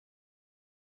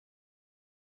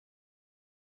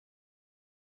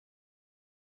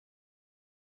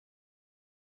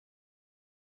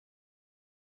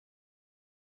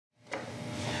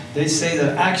They say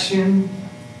that action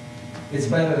is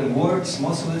better than words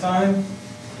most of the time,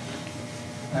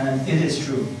 and it is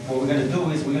true. What we're going to do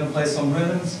is we're going to play some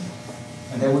rhythms,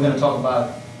 and then we're going to talk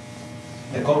about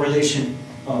the correlation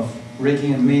of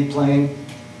Ricky and me playing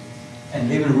and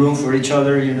leaving room for each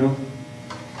other, you know.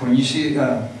 When you see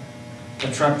a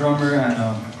trap drummer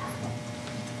and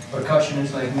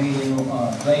percussionists like me, you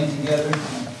know, playing together,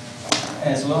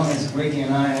 as long as Ricky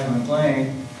and I have been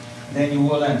playing, then you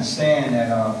will understand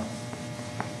that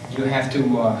you have to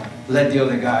let the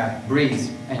other guy breathe,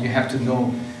 and you have to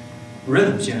know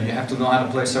rhythms. You know, you have to know how to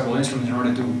play several instruments in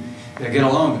order to get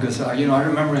along. Because you know, I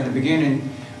remember in the beginning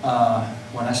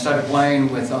when I started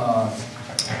playing with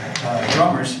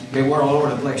drummers, they were all over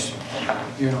the place,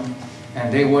 you know,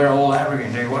 and they were all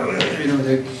arrogant. They were, you know,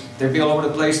 they'd be all over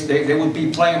the place. They would be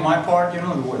playing my part, you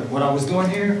know, what I was doing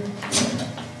here,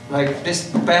 like this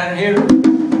pattern here.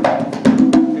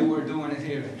 They were doing it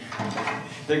here.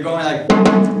 They're going like, you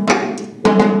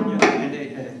know,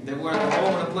 and they were all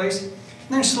over the place. And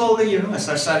then slowly, you know, as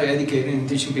I started educating and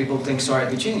teaching people, things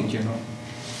started to change, you know.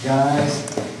 Guys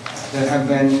that have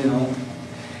been, you know,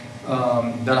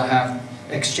 that I have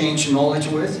exchanged knowledge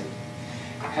with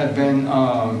have been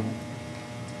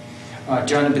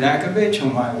Johnny Bedakovich,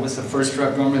 whom I was the first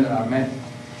trap drummer that I met,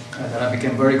 that I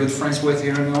became very good friends with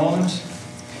here in New Orleans.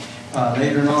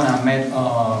 Later on, I met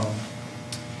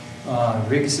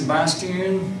Ricky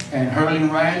Sebastian and Herlin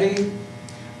Riley.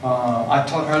 I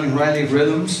taught Herlin Riley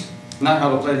rhythms, not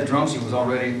how to play the drums. He was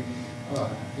already,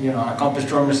 you know, an accomplished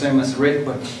drummer, same as Rick,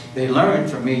 but they learned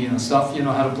from me, you know, stuff, you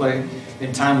know, how to play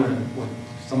in time with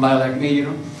somebody like me, you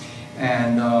know.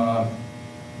 And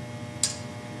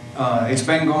it's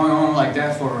been going on like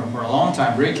that for a long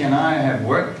time. Ricky and I have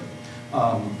worked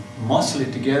mostly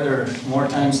together more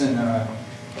times than,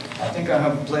 I think I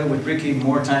have played with Ricky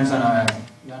more times than I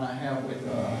have with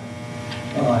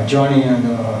Johnny and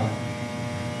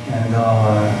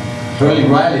Hurley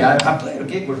Riley. I played a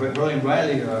gig with Hurley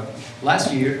Riley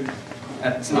last year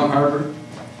at Snow Harbor,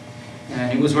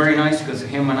 and it was very nice because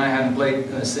him and I hadn't played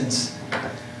since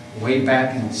way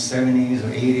back in the 70s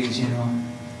or 80s, you know.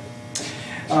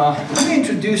 Let me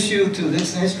introduce you to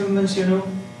these instruments, you know.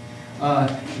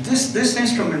 This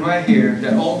instrument right here,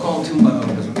 they're all called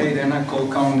tumbados, okay? They're not called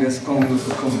congas or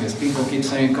congas. People keep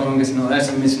saying congas. No, that's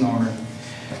a misnomer.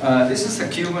 This is a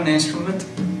Cuban instrument,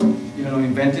 you know,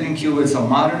 invented in Cuba. It's a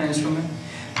modern instrument.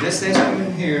 This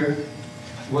instrument here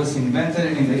was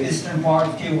invented in the eastern part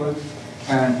of Cuba,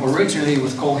 and originally it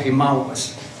was called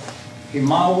himawas.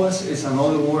 Himawas is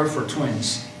another word for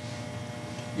twins.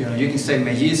 You know, you can say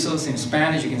mellizos in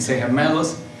Spanish, you can say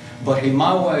gemelos, but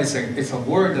himawa is a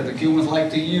word that the Cubans like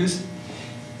to use.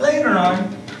 Later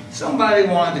on, somebody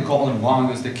wanted to call them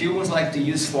bongos. The Cubans like to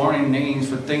use foreign names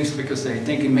for things because they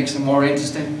think it makes them more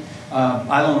interesting.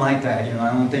 I don't like that, you know,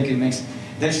 I don't think it makes...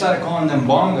 They started calling them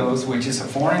bongos, which is a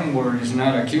foreign word, it's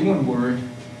not a Cuban word,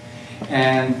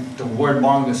 and the word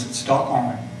bongos stuck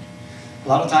on. A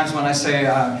lot of times when I say,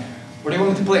 what do you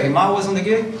want me to play? Himawas on the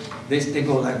gig? They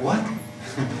go like, what?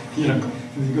 You know,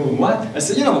 they go, what? I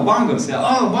said, you know, bongos. Yeah,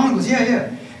 oh, bongos, yeah,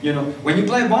 yeah. You know, when you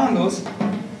play bongos,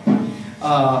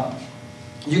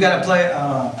 you got to play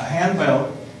a hand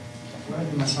bell. Where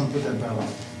did my son put that bell?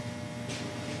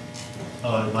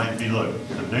 Oh, it might be, look,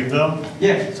 the big bell?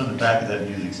 Yeah. It's on the back of that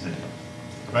music stick.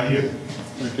 Right here.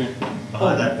 Okay.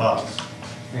 Behind that box.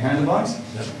 Behind the box?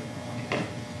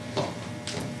 Yep.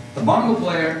 The bongo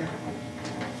player,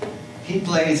 he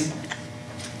plays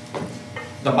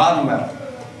the bottom bell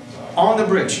on the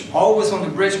bridge, always on the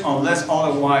bridge unless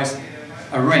otherwise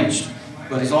arranged.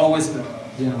 But it's always,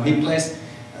 you know, he plays,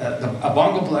 a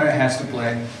bongo player has to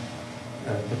play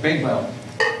the big bell.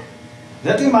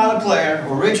 The timbale player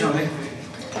originally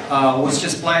was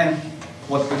just playing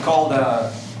what we call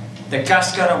the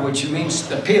cascara, which means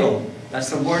the peel. That's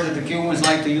the word that the Cubans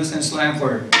like to use in slang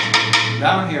for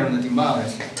down here on the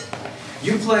timbales.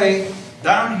 You play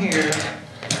down here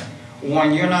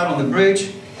when you're not on the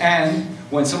bridge, and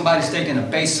when somebody's taking a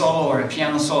bass solo or a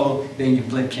piano solo, then you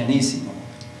play pianissimo.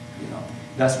 You know,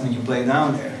 that's when you play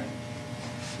down there.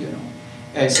 You know,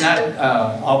 it's not.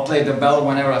 I'll play the bell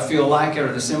whenever I feel like it,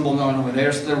 or the cymbal. No,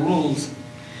 there's the rules.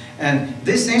 And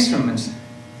these instruments,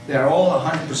 they're all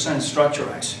 100%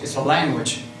 structurized. It's a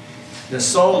language. The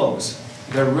solos,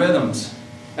 the rhythms,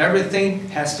 everything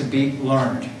has to be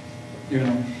learned. You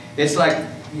know, it's like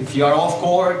if you're off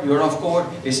chord, you're off chord.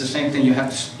 It's the same thing.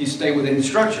 You stay within the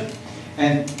structure,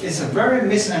 and it's a very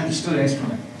misunderstood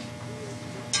instrument.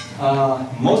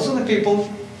 Most of the people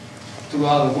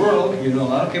throughout the world, you know, a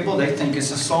lot of people, they think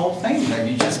it's a soul thing, that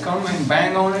you just come and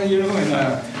bang on it, you know, and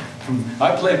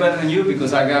I play better than you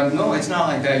because I got, no, it's not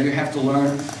like that. You have to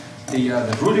learn the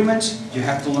rudiments, you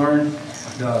have to learn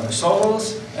the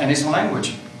solos, and it's a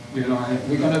language. You know, and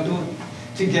we're gonna do it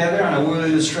together, and I will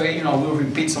illustrate. You know, we'll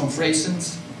repeat some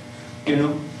phrases. You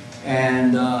know,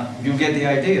 and you get the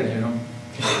idea. You know,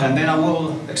 and then I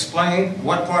will explain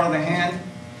what part of the hand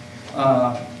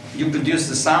you produce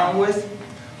the sound with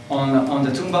on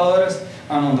the tumbadores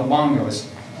and on the bongos.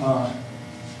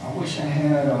 I wish I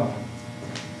had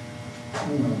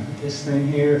this thing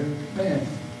here. Man,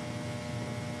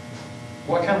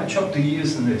 what kind of chalk do you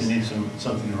use in this? You need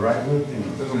something to write with? You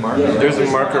know. There's a marker. Yeah, There's a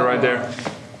marker right there.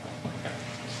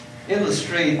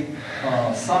 Illustrate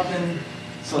something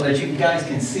so that you guys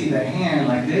can see the hand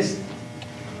like this,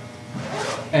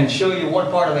 and show you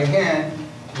what part of the hand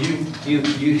you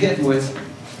hit with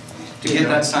to get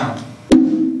that sound. Put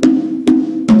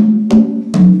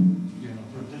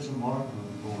this in marker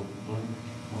and go blank.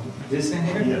 This in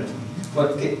here? Yeah.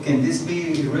 But can this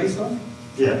be erased off?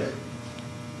 Yeah.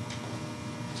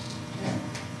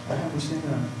 I haven't seen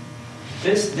that.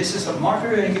 This is a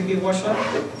marker and it can be washed out?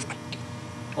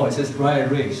 Oh, it says dry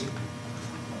erase.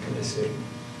 Okay, let's see.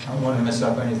 I don't want to mess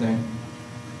up anything.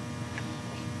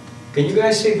 Can you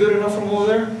guys see good enough from over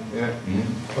there? Yeah.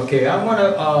 Okay, I'm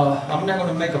not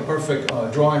gonna make a perfect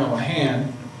drawing of a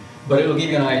hand, but it'll give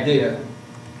you an idea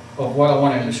of what I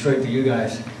want to illustrate to you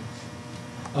guys.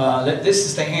 This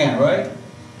is the hand, right?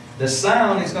 The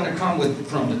sound is gonna come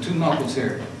from the two knuckles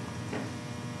here.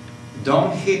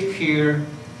 Don't hit here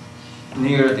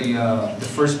near the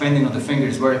first bending of the finger.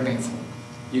 It's very painful.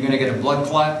 You're gonna get a blood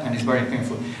clot, and it's very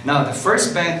painful. Now, the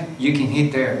first bend you can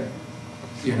hit there.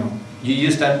 You know, you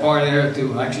use that part there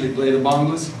to actually play the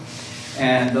bongos,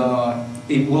 and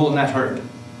it will not hurt.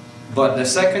 But the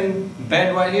second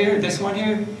bend right here, this one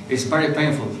here, is very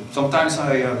painful. Sometimes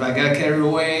I get carried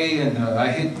away and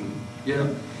I hit. You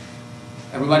know,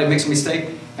 everybody makes a mistake,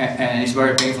 and it's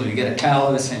very painful. You get a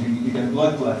callus and you get a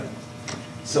blood clot.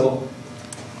 So,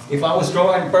 if I was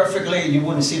drawing perfectly, you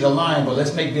wouldn't see the line, but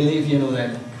let's make believe, you know,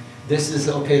 that this is,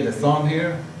 okay, the thumb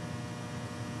here.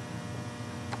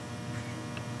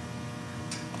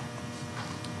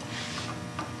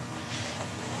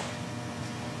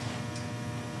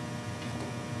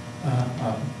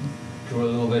 Draw a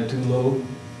little bit too low.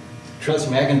 Trust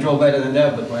me, I can draw better than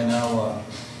that, but right now,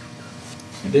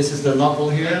 this is the knuckle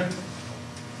here.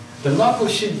 The knuckle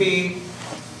should be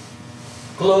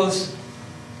close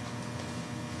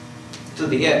to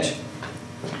the edge,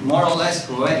 more or less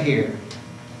right here.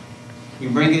 You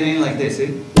bring it in like this,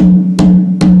 see?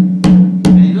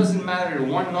 And it doesn't matter,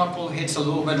 one knuckle hits a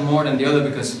little bit more than the other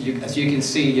because, as you can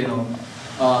see, you know,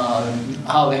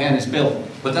 how the hand is built.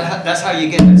 But that's how you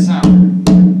get that sound.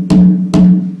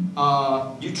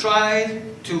 You try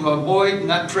to avoid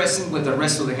not pressing with the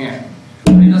rest of the hand.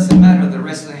 But it doesn't matter, the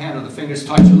rest of the hand or the fingers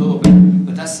touch a little bit,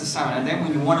 but that's the sound. And then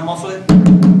when you want to muffle it,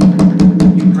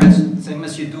 you press, same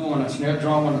as you do on a snare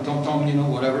drum, on a tom-tom, you know,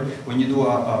 whatever. When you do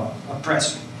a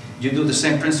press, you do the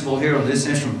same principle here on this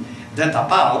instrument. The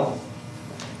tapao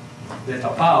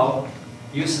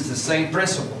uses the same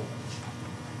principle.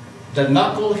 The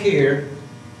knuckle here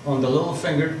on the little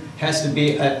finger has to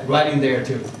be right in there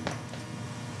too.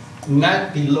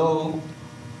 Not below,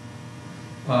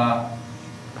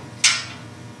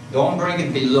 don't bring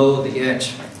it below the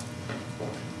edge.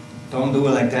 Don't do it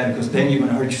like that because then you're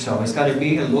going to hurt yourself. It's got to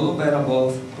be a little bit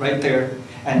above, right there,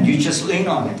 and you just lean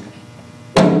on it.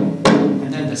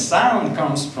 And then the sound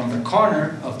comes from the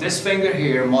corner of this finger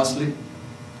here, mostly,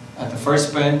 at the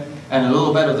first bend, and a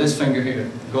little bit of this finger here.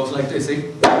 It goes like this,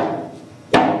 see?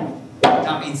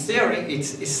 Now, in theory, it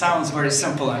sounds very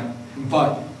simple,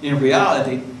 but in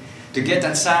reality, to get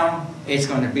that sound, it's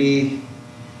going to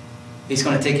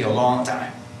take you a long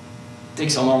time. It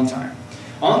takes a long time.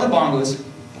 On the bongos,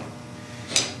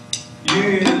 you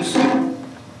use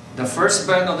the first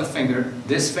bend of the finger,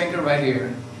 this finger right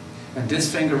here, and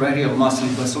this finger right here mostly,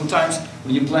 but sometimes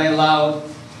when you play loud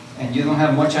and you don't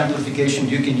have much amplification,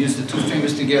 you can use the two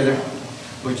fingers together,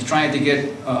 but you're trying to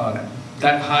get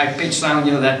that high pitch sound,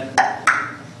 you know, that,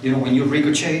 you know, when you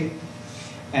ricochet.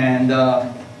 And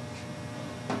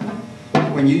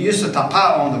when you use the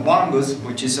tapao on the bongos,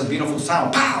 which is a beautiful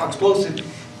sound, pow, explosive,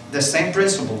 the same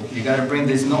principle. You got to bring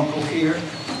this knuckle here,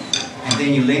 and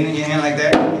then you lean in your hand like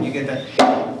that, and you get that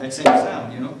same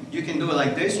sound, you know. You can do it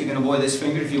like this. You can avoid this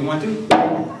finger if you want to,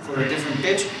 for a different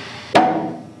pitch.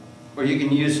 Or you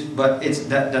can use, but it's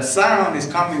that the sound is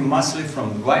coming mostly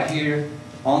from right here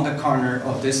on the corner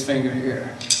of this finger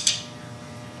here.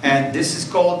 And this is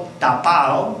called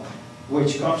tapao,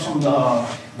 which comes from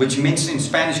which means in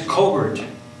Spanish covered,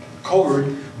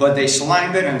 but they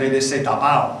slang it and they say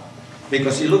tapao,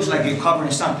 because it looks like you're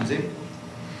covering something, see?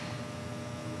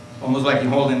 almost like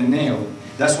you're holding a nail.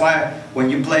 That's why when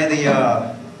you play the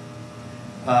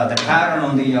pattern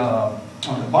on the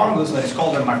bongos, that is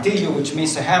called a martillo, which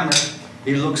means a hammer,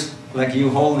 it looks like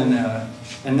you're holding a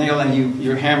nail and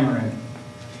you're hammering.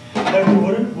 Hector,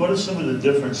 what are some of the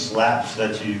different slaps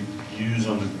that you use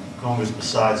on the congas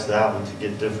besides that one to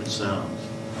get different sounds?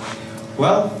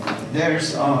 Well,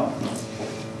 there's a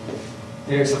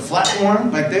flat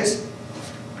one like this.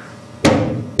 You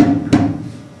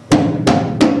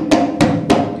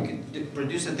can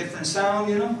produce a different sound,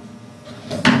 you know.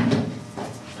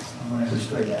 I'm going to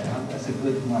illustrate that. Huh? That's a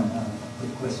good one.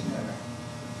 Good question there.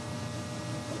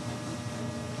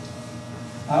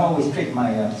 I always pick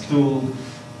my stool.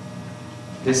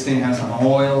 This thing has an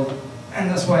oil, and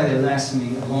that's why they last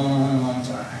me a long, long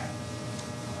time.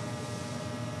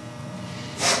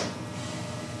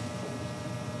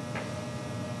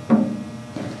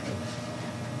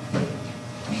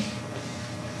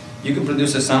 You can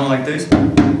produce a sound like this.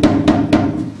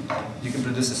 You can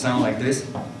produce a sound like this.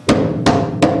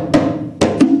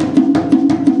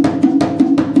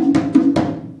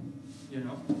 You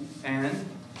know, and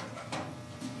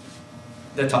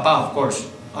the tapa, of course.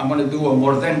 I'm going to do a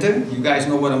mordente. You guys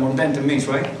know what a mordente means,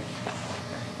 right?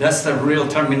 That's the real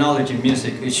terminology in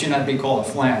music. It should not be called a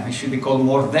flam. It should be called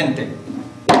mordente.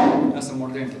 That's a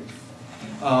mordente.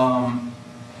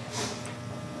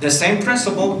 The same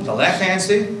principle, the left hand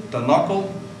stick, the knuckle,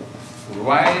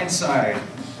 right inside,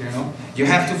 you know. You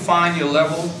have to find your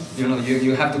level, you know,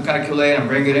 you have to calculate and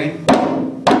bring it in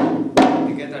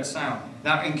to get that sound.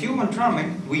 Now in Cuban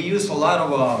drumming, we use a lot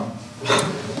of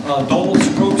double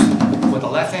strokes with the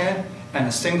left hand and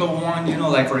a single one, you know,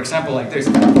 like for example like this.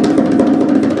 Sounds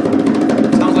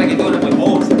like you're doing it with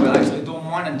both, but actually doing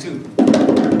 1 and 2.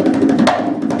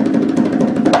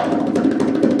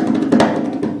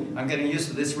 I'm getting used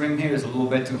to this rim here, is a little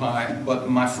bit too high, but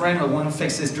my friend who wanted to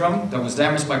fix this drum that was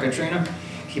damaged by Katrina,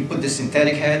 he put this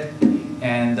synthetic head,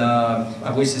 and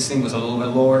I wish this thing was a little bit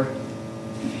lower,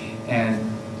 and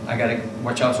I gotta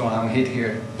watch out so I don't hit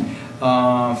here.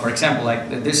 For example, like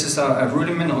this is a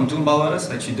rudiment on tumbadoras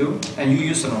that you do, and you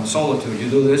use it on solo too. You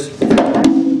do this.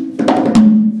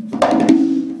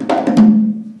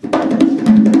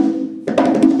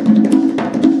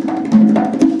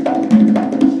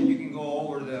 And you can go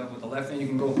over with the left hand, you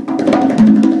can go.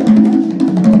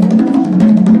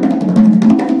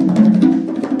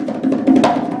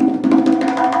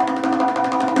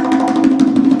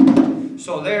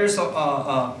 So there's a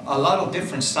lot of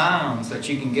different sounds that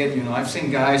you can get. You know, I've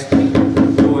seen guys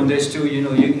doing this too. You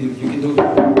know, you can do.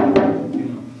 You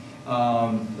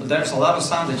know, there's a lot of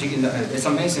sounds that you can. It's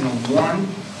amazing on one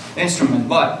instrument,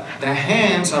 but the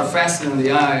hands are faster than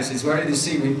the eyes. It's very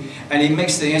deceiving, and it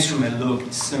makes the instrument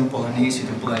look simple and easy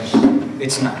to play.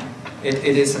 It's not. It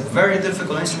is a very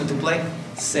difficult instrument to play,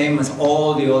 same as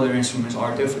all the other instruments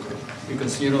are difficult.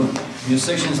 Because, you know,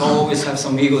 musicians always have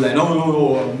some ego that,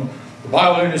 no, the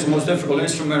violin is the most difficult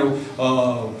instrument,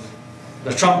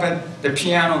 the trumpet, the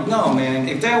piano. No, man,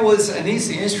 if there was an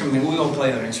easy instrument, we all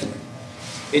play that instrument.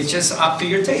 It's just up to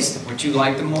your taste, what you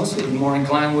like the most, what you're more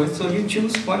inclined with, so you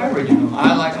choose whatever, you know.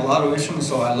 I like a lot of instruments,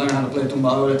 so I learned how to play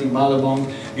tumbadora, timbala, bong,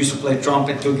 used to play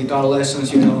trumpet, took guitar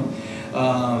lessons, you know,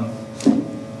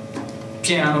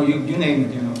 piano, you name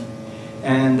it, you know.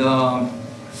 And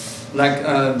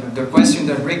the question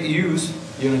that Rick used,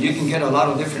 you know, you can get a lot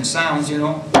of different sounds, you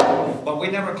know, but we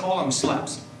never call them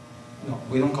slaps. No,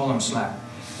 we don't call them slap,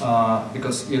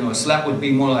 because, you know, a slap would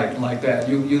be more like that.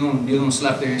 You don't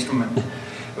slap the instrument.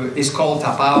 It's called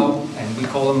tapao, and we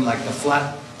call them like the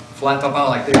flat tapao,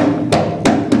 like this.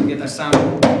 You get that sound.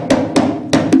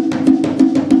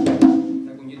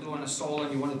 Like when you're doing a solo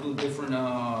and you want to do different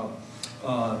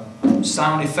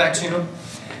sound effects, you know.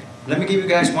 Let me give you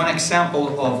guys one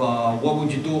example of what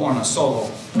would you do on a solo.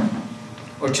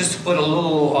 Or just to put a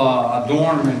little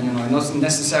adornment, you know, it doesn't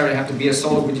necessarily have to be a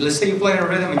solo, but let's say you play a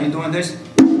rhythm and you're doing this.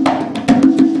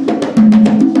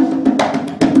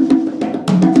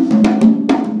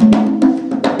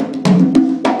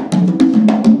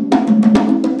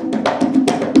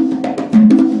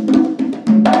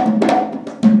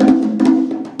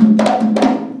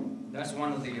 That's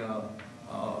one of the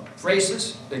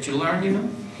phrases that you learn, you know.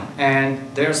 And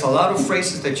there's a lot of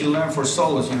phrases that you learn for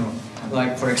solos, you know.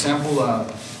 Like, for example,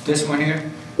 this one here.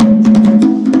 And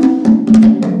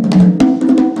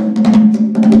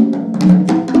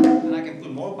I can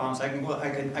put more bounce. I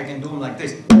can do them like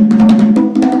this. You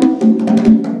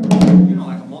know,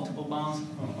 like a multiple bounce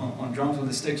on drums with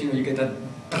the sticks. You know, you get that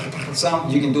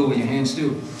sound. You can do it with your hands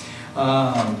too.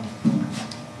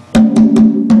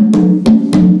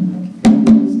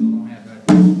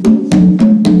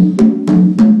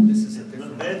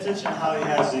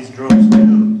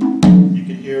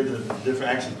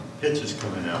 actually pitches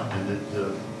coming out, and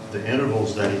the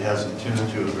intervals that he has in tune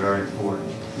to are very important.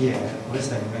 Yeah, what's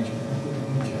that wrench?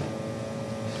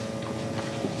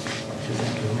 Is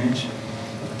that the wrench?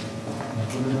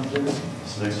 Put it up there.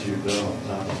 It's next to your bell on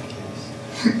top of the case.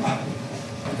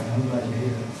 I'm glad you're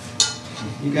here.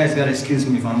 You guys gotta excuse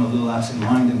me if I'm a little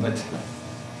absent-minded, but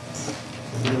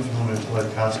If you want me to play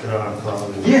Cascara and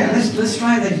Carl. yeah, let's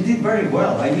try that. You did very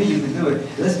well. I knew you could do it.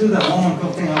 Let's do that woman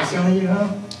cook thing I was telling you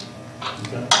about.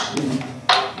 Okay.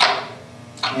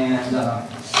 And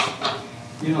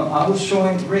you know, I was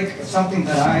showing Rick something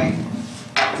that I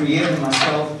created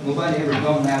myself. Nobody ever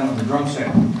done that on the drum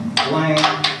set. Playing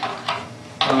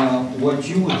what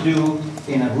you would do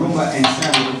in a rumba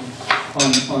ensemble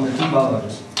on the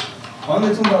tumbaladas. On the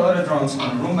tumbalada drums,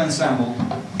 on a rumba ensemble,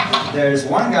 there's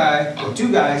one guy or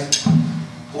two guys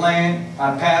playing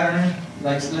a pattern,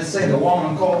 like let's say the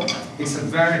woman call. It's a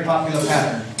very popular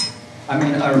pattern. I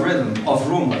mean, a rhythm of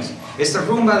rumbas. It's a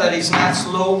rumba that is not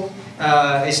slow,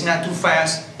 it's not too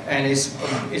fast, and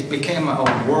it became a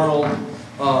world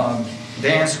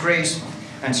dance craze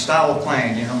and style of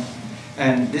playing, you know.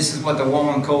 And this is what the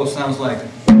woman call sounds like.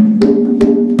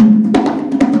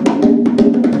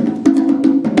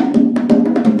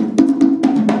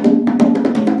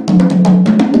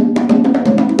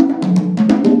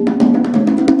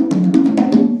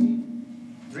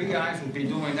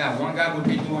 One guy would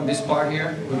be doing this part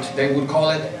here, which they would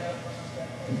call it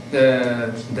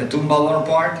the tumbalador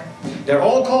part. They're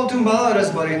all called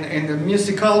tumbaladas, but in the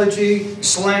musicology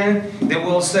slang, they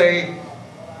will say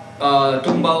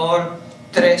tumbalador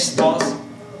 3-2,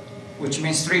 which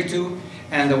means 3-2,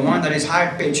 and the one that is high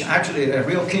pitch, actually a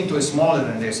real quinto is smaller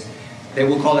than this. They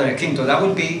will call it a quinto. That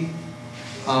would be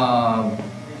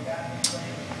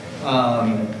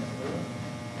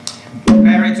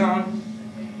baritone.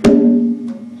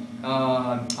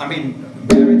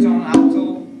 Baritone,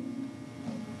 alto,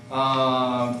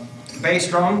 bass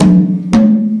drum,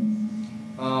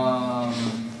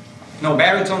 no,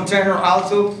 baritone, tenor,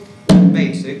 alto,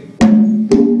 bass, you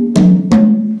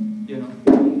know.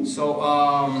 So,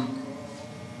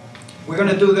 we're going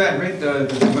to do that, Rick.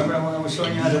 Remember when I was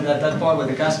showing you how to that part with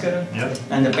the cascara? Yep.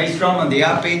 And the bass drum and the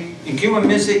upbeat. In Cuban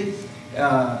music,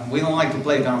 we don't like to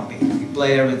play downbeat. We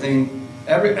play everything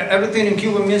in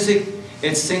Cuban music.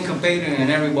 It's syncopated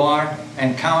in every bar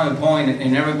and counterpoint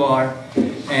in every bar,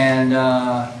 and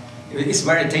it's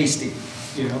very tasty,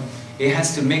 you know. It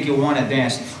has to make you want to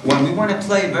dance. When we want to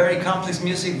play very complex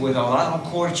music with a lot of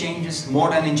chord changes,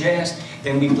 more than in jazz,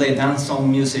 then we play dancehall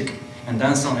music and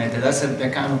dancehall. That's the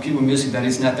kind of Cuban music that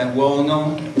is not that well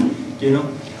known, you know.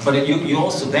 But you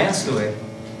also dance to it,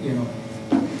 you know.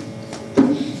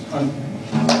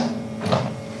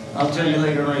 I'll tell you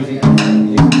later on if you.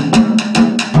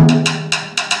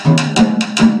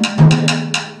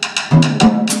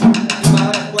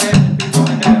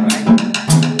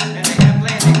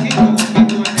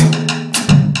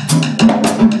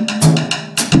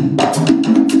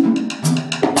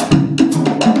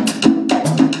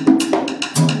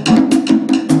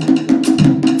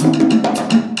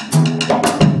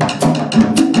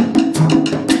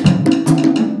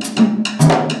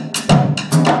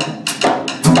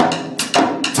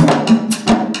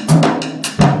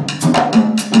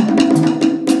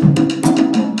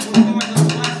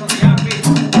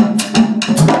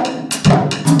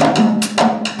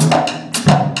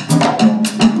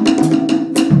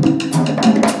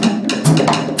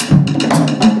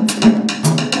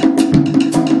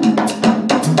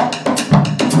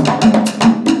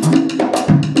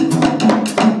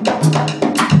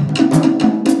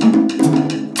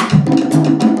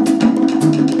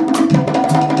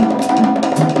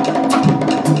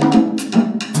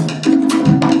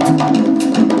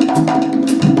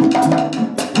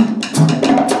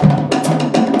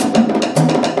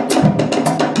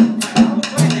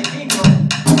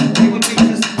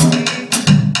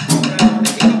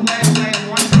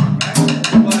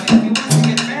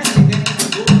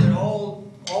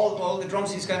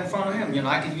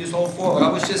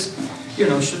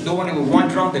 Doing it with one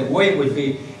drum, the way it would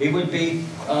be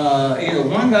either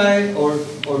one guy or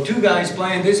two guys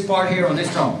playing this part here on this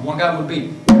drum. One guy would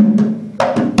be,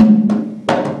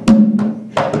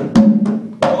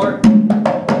 or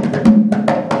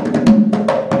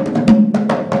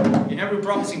in every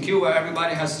province in Cuba,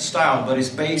 everybody has a style, but it's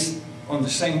based on the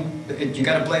same. You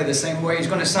got to play it the same way. It's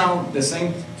going to sound the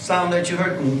same sound that you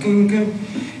heard.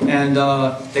 And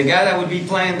the guy that would be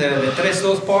playing the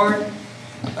 3-2 part.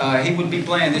 He would be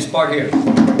playing this part here.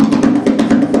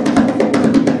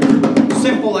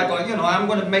 Simple, like a, you know, I'm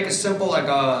going to make it simple, like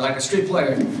a street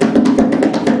player.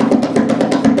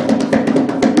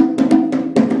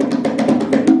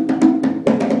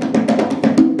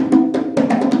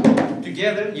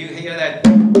 together, you hear that.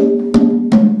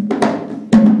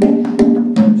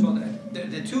 So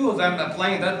the two of them are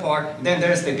playing that part. Then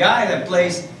there's the guy that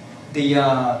plays the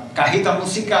cajita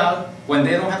musical. When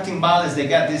they don't have timbales, they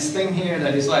got this thing here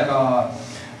that is like a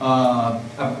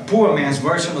poor man's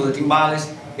version of the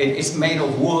timbales. It's made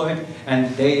of wood,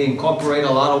 and they incorporate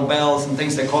a lot of bells and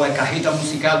things. They call it cajita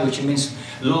musical, which means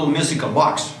little musical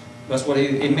box. That's what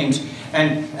it means.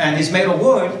 And it's made of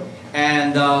wood,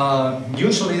 and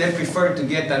usually they prefer to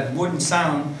get that wooden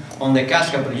sound on the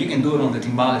casca, but you can do it on the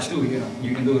timbales too.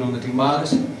 You can do it on the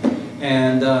timbales,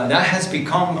 and that has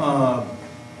become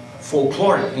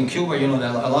folkloric in Cuba. You know,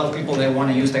 that a lot of people, they want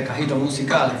to use the cajita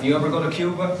musical. If you ever go to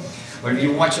Cuba, or if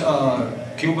you watch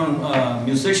Cuban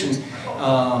musicians,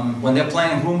 when they're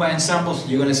playing rumba ensembles,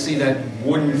 you're going to see that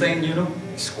wooden thing, you know,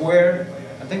 square.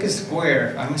 I think it's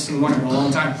square. I haven't seen one in a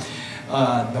long time.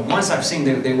 The ones I've seen,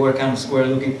 they were kind of square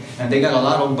looking, and they got a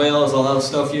lot of bells, a lot of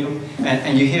stuff, you know,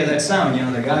 and you hear that sound, you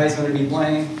know, the guy's going to be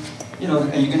playing, you know,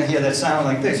 and you're going to hear that sound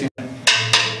like this, you know.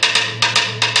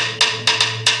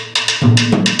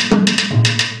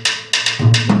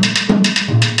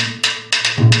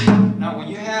 Now, when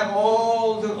you have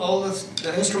all the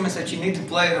instruments that you need to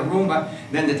play a rumba,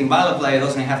 then the timbale player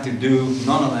doesn't have to do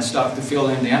none of that stuff to fill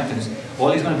in the emptiness.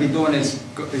 All he's going to be doing is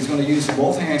he's going to use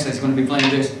both hands, and he's going to be playing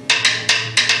this.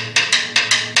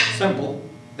 Simple.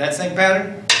 That same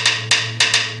pattern.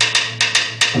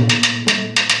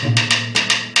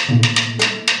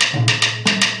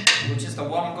 Which is the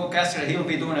one-go caster. He'll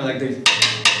be doing it like this.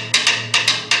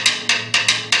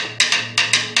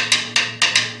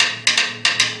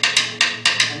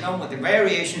 And now with the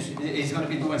variations, he's going to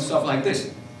be doing stuff like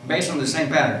this, based on the same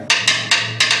pattern.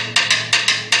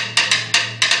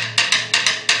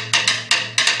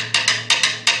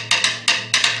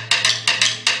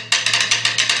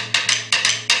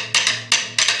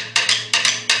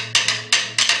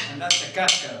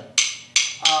 Casca.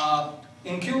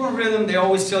 In Cuban rhythm, they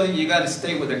always tell you got to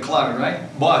stay with the clave, right?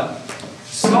 But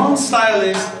some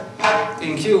stylists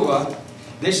in Cuba,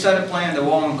 they started playing the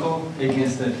guaguancó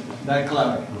against that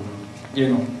clave. You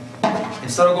know,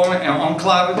 instead of going on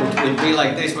clave, it would be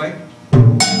like this, right?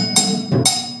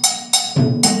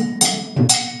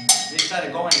 They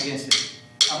started going against it.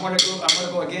 I'm gonna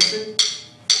go against it.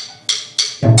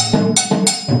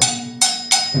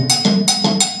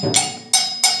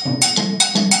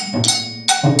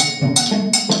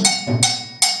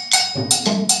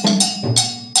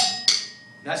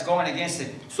 That's going against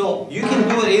it. So you can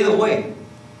do it either way.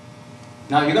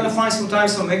 Now you're going to find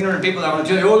sometimes some ignorant people that are going to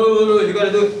tell you, oh, you got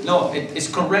to do it. No, it's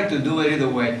correct to do it either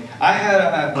way. I had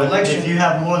a collection. But if you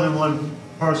have more than one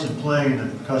person playing the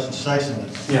percussion section,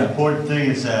 the important thing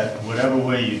is that whatever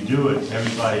way you do it,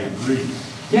 everybody agrees.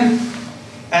 Yeah.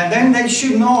 And then they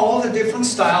should know all the different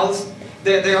styles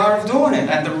that they are of doing it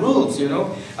and the rules, you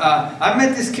know. I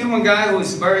met this Cuban guy who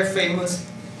is very famous,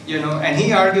 you know, and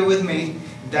he argued with me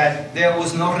that there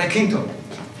was no requinto,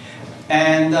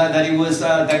 and that he was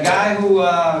the guy who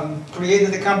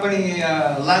created the company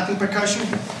Latin Percussion,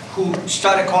 who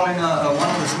started calling one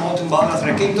of the small timbales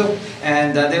requinto,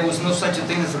 and there was no such a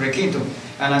thing as a requinto.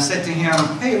 And I said to him,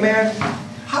 hey man,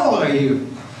 how old are you?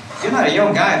 You're not a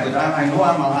young guy, but I know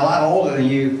I'm a lot older than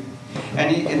you.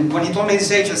 And when he told me his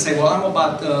age, I said, well, I'm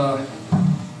about, I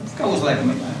think I was like,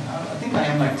 I think I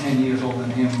am like 10 years older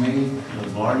than him, maybe.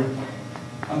 Marty?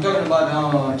 I'm talking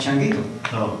about Changuito.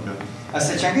 Oh, okay. I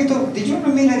said, Changuito, did you ever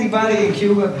meet anybody in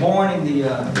Cuba born in the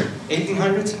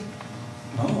 1800s?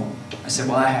 No. I said,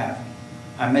 well, I have.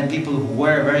 I met people who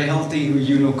were very healthy, who,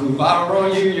 you know, could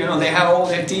outrun you, you know, they have all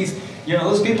their teeth. You know,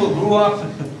 those people grew up,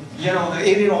 you know,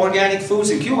 eating organic foods.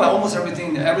 In Cuba, almost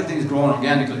everything is grown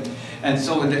organically. And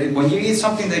so when you eat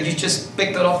something that you just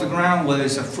picked it off the ground, whether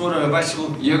it's a fruit or a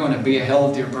vegetable, you're going to be a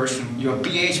healthier person. Your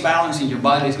pH balance in your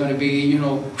body is going to be, you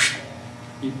know,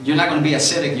 you're not going to be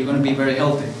acidic, you're going to be very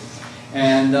healthy.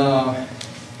 And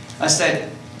I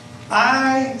said,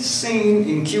 I seen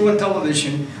in Cuban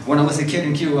television, when I was a kid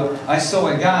in Cuba, I saw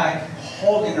a guy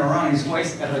holding around his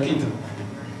waist a requinto,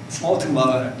 small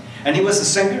timbale. And he was a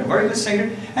singer, a very good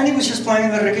singer, and he was just playing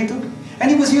the requinto. And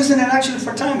he was using it actually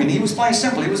for timing. He was playing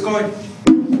simple. He was going,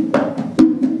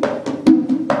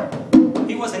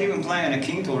 he wasn't even playing a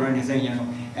quinto or anything, you know.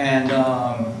 And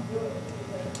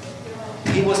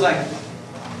he was like,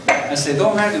 I said,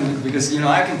 don't argue with me, because, you know,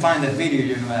 I can find that video,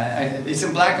 you know. It's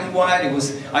in black and white.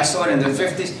 I saw it in the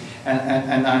 50s,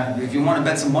 and if you want to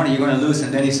bet some money, you're going to lose.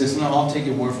 And then he says, no, I'll take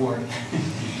your word for it.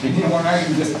 He didn't want to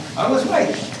argue because I was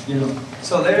right, you know.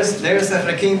 So there's the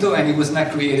requinto, and it was not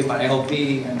created by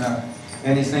LP and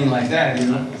anything like that, you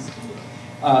know.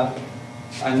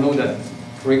 I know that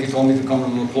Ricky told me to come a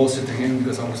little closer to him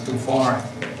because I was too far.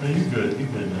 No, you're good,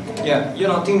 man. Yeah, you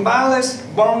know, timbales,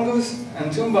 bongos,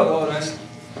 and tumbadoras,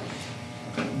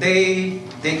 they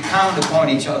count upon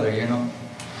each other, you know.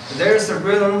 There's a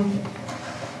rhythm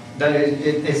that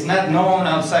it's not known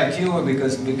outside Cuba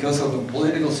because of the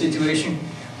political situation,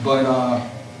 but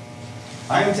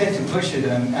I intend to push it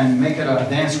and make it a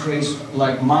dance craze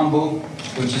like mambo,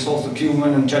 which is also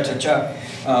Cuban, and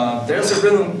cha-cha-cha. There's a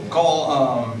rhythm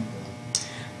called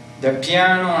the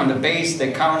piano and the bass,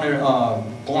 they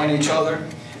point each other,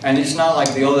 and it's not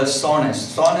like the other sones.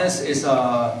 Sones is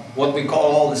what we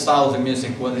call all the styles of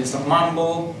music, whether it's a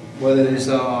mambo, whether it's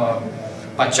a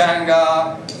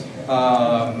pachanga,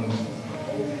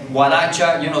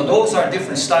 guaracha, you know, those are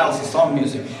different styles of song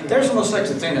music. There's no such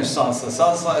a thing as salsa.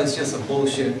 Salsa is just a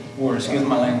bullshit word, excuse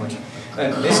my language.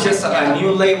 It's just a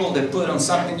new label they put on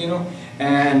something, you know,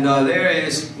 and there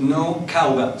is no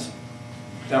cowbells.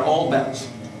 They're all bells.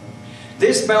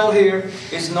 This bell here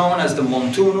is known as the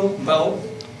montuno bell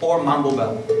or mambo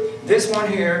bell. This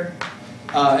one here,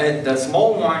 the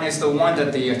small one, is the one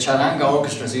that the charanga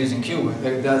orchestras use in Cuba.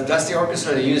 That's the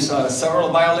orchestra. They use several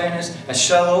violinists, a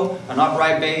cello, an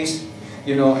upright bass,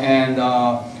 you know, and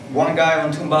one guy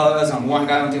on tumbadas and one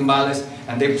guy on timbales,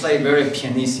 and they play very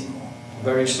pianissimo,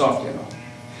 very soft, you know,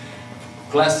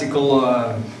 classical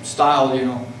style, you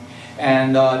know,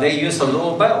 and they use a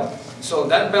little bell. So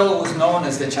that bell was known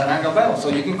as the charanga bell. So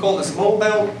you can call the small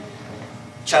bell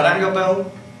charanga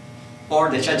bell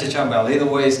or the cha-cha-cha bell. Either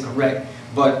way is correct.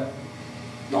 But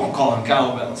don't call them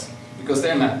cowbells because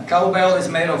they're not. Cowbell is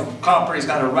made of copper. It's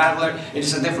got a rattler.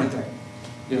 It's a different thing.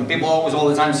 You know, people always all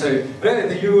the time say, "Hey,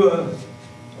 do you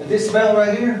this bell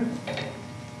right here,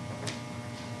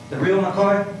 the real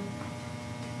McCoy?"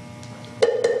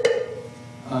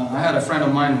 I had a friend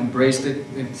of mine who braced it.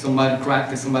 Somebody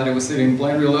cracked it. Somebody was sitting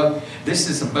playing real loud. This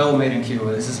is a bell made in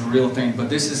Cuba. This is a real thing. But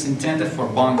this is intended for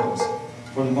bongos,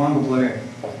 for the bongo player.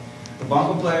 The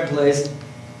bongo player plays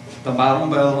the bottom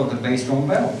bell or the bass drum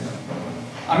bell.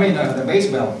 I mean the bass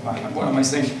bell. What am I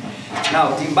saying?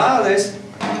 Now timbales.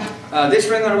 This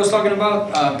friend that I was talking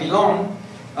about, pilon.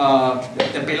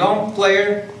 The pilon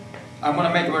player. I'm going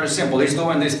to make it very simple. He's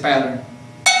doing this pattern.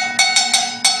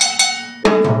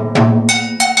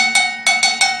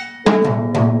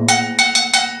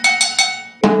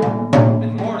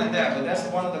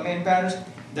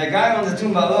 The guy on the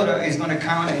tumbadora is going to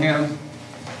count him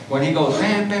when he goes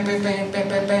bam, bam, bam, bam, bam,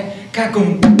 bam, bam,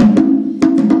 kakum.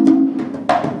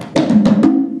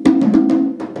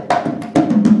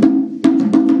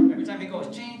 Every time he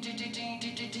goes ching, ching, ching, ching,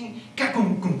 ching, ching,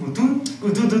 kakum, kum, kum, tum,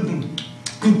 kum, tum, tum, tum,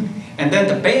 kum. And then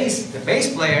the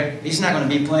bass player, he's not going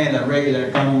to be playing a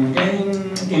regular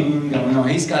no,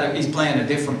 he's playing a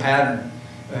different pattern,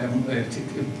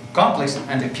 complex,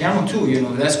 and the piano too, you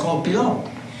know, that's called pilon.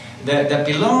 The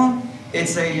pilon,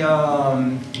 it's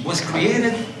was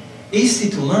created easy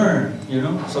to learn, you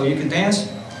know, so you can dance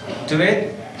to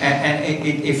it. And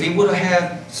if it would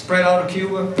have spread out of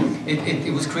Cuba,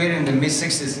 it was created in the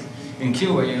mid-60s in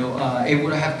Cuba, you know. It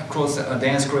would have crossed a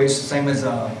dance craze, same as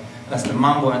the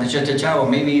mambo and the cha-cha-cha, or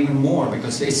maybe even more,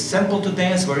 because it's simple to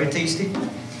dance, very tasty,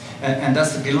 and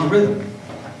that's the pilon rhythm.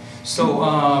 So.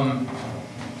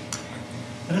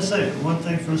 Can I say one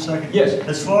thing for a second? Yes.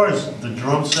 As far as the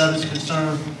drum set is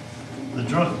concerned, the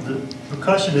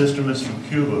percussion instruments from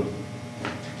Cuba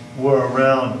were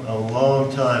around a long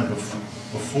time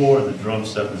before the drum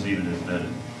set was even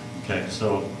invented. Okay,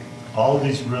 so all of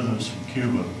these rhythms from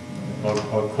Cuba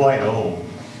are quite old.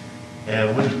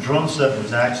 And when the drum set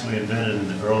was actually invented in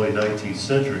the early 19th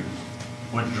century,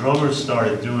 what drummers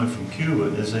started doing from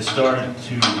Cuba is they started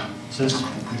to, since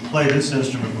we play this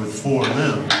instrument with 4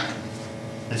 limbs,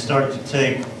 they start to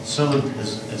take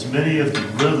as many of the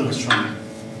rhythms from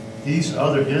these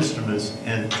other instruments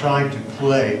and trying to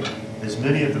play as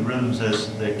many of the rhythms as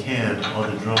they can on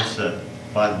the drum set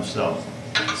by themselves.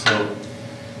 So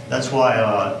that's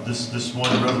why this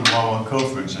one rhythm,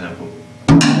 Wawanko, for example.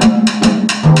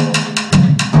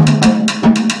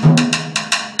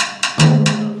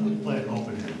 Play it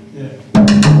open here. Yeah.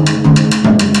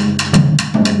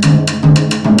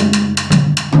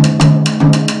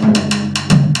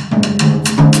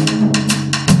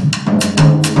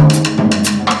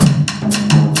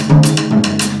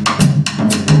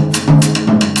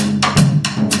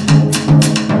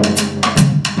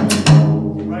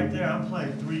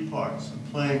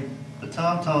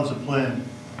 Tom-toms are playing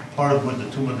part of what the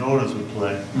tumadoras would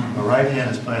play. My right hand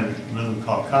is playing a rhythm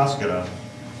called cascara.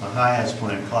 My hi-hat's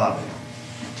playing clave.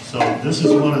 So this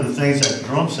is one of the things that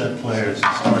drum set players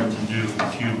started to do from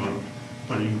Cuba,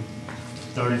 putting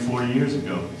 30, 40 years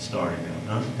ago starting,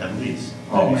 at least,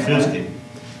 maybe 50.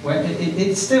 Well,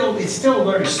 it's still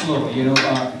very slow, you know.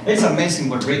 It's amazing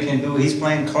what Rick can do. He's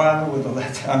playing clave with the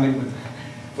left, I mean,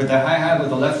 with the hi-hat with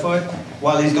the left foot,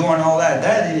 while he's doing all that.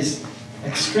 That is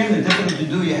extremely difficult to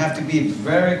do. You have to be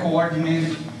very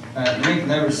coordinated. Rick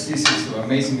never ceases to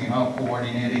amaze me how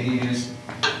coordinated he is,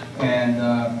 and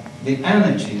the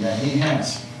energy that he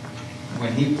has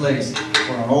when he plays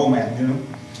for an old man, you know.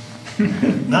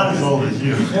 Not as old as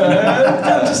you.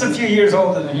 Just a few years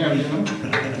older than him, you know.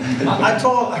 I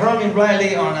told Herman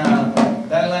Riley on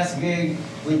that last gig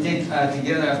we did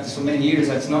together after so many years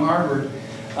at Snow Harbor.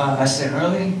 I said,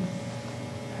 Hurley,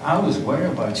 I was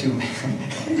worried about you,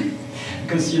 man.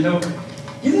 Because, you know,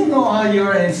 you don't know how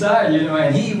you're inside, you know,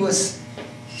 and he was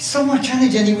so much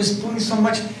energy and he was doing so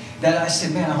much that I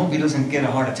said, man, I hope he doesn't get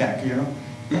a heart attack, you know.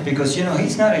 Because, you know,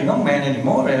 he's not a young man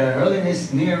anymore. Hurley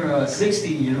is near 60,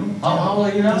 you know. How old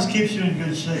are you now? This keeps you in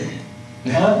good shape.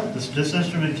 Huh? This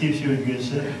instrument keeps you in good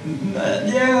shape.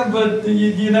 Yeah, but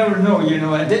you never know, you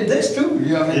know. And this too,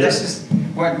 you know, I mean, Yeah. this is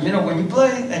what, you know, when you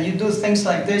play and you do things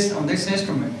like this on this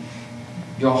instrument,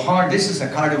 your heart, this is a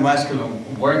cardiovascular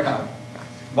workout.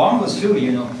 Bongos too,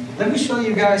 you know. Let me show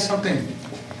you guys something.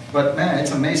 But man,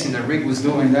 it's amazing that Rick was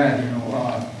doing that, you know.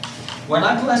 When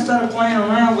I started playing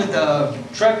around with the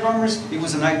track drummers, it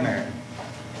was a nightmare.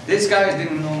 These guys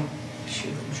didn't know,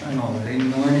 shit, I'm trying all that, they didn't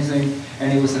know anything,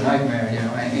 and it was a nightmare, you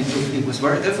know, and it was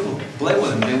very difficult to play with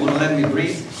them. They wouldn't let me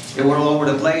breathe. They were all over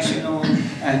the place, you know,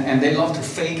 and they loved to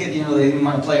fake it, you know, they didn't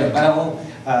want to play a battle.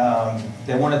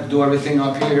 They wanted to do everything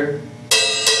up here,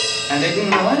 and they didn't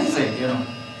know anything, you know.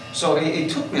 So it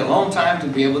took me a long time to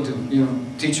be able to, you know,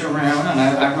 teach around, and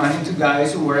I ran into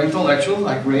guys who were intellectual,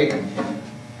 like Rick,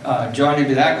 Johnny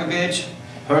Vidakovich,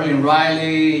 Hurley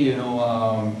Riley, you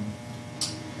know,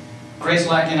 Chris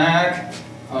Lakinak.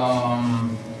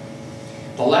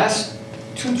 The last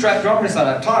two track drummers that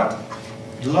I taught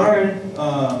they learn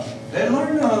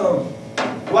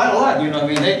quite a lot, you know. I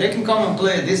mean, they can come and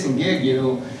play a distant gig, you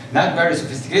know, not very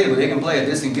sophisticated, but they can play a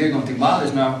distant gig on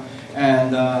timbales now,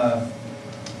 and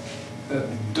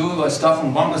do stuff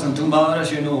on bongos and timbales,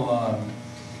 you know.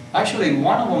 Actually,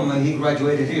 one of them, he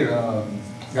graduated here,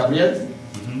 Gabriel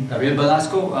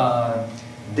Velasco,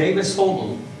 David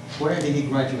Sobel. Where did he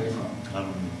graduate from? I don't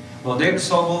know. Well, David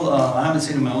Sobel, I haven't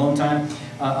seen him in a long time.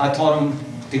 I taught him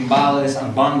timbales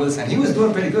and bongos, and he was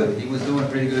doing pretty good. He was doing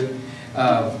pretty good.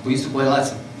 We used to play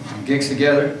lots of gigs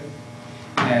together,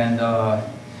 and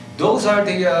those are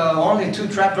the only two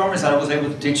trap drummers that I was able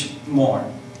to teach more,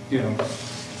 you know,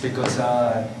 because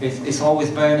it's always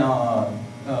been.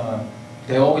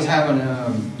 They always have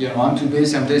an, you know, I'm too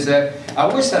busy, I'm this, that. I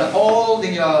wish that all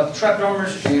the trap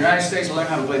drummers in the United States learn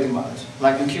how to play timbales.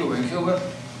 Like in Cuba. In Cuba,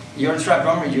 you're a trap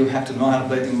drummer, you have to know how to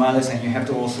play timbales, and you have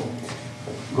to also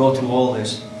go through all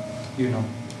this, you know.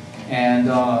 And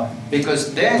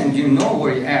because then you know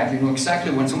where you're at, you know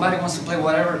exactly when somebody wants to play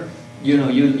whatever, you know,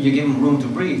 you give them room to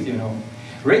breathe, you know.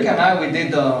 Rick and I, we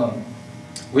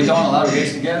done a lot of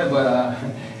gigs together, but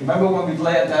remember when we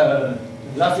played at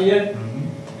Lafayette?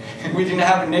 We didn't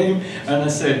have a name, and I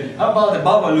said, how about the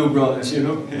Babalu Brothers, you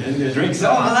know? And Rick said,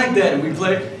 oh, I like that. And we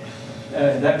played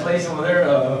that place over there. I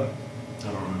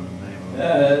don't remember the name of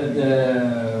it.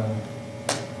 The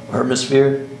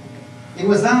Hermosphere? It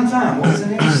was downtown. What was the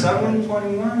name?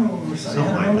 721 or something?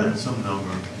 Something like that, some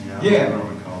number. Yeah. I don't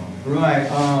recall. Right.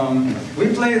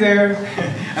 We played there,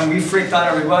 and we freaked out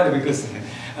everybody because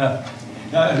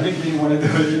Rick didn't want to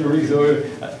do it. You know, Rick, so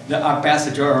I passed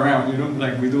the jar around, you know,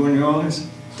 like we do in New Orleans,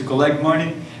 to collect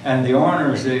money. And the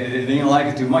owners, they didn't like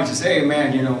it too much. They say, hey,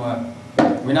 man, you know,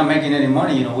 we're not making any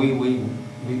money. You know,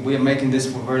 we are making this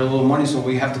for very little money, so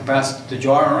we have to pass the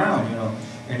jar around, you know.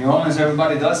 In New Orleans,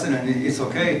 everybody does it, and it's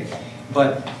okay.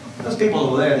 But those people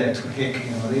over there, they're too hick,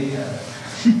 you know.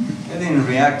 They didn't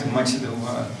react too much to,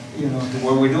 you know, to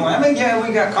what we're doing. I mean, yeah,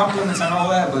 we got compliments and all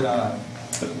that, but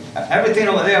everything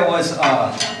over there was.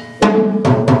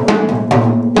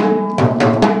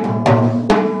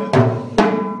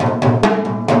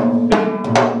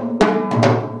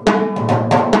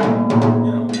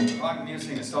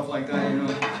 Stuff like that, you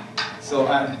know. So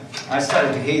I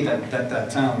started to hate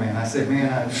that town, man. I said,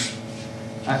 man,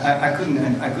 I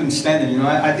couldn't stand it, you know.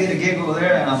 I did a gig over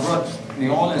there, and I brought New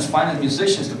Orleans' finest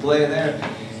musicians to play there,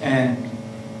 and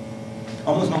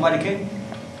almost nobody came.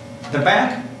 The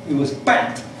back, it was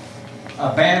packed.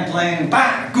 A band playing,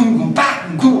 bah, goom, goom, bah,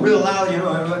 goom, goom, real loud, you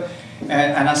know.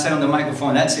 And I said on the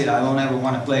microphone, that's it, I don't ever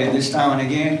want to play in this town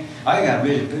again. I got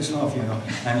really pissed off, you know.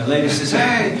 And the lady says,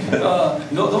 hey,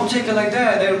 no, don't take it like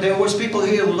that. There was people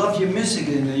here who love your music,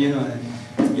 and you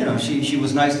know, she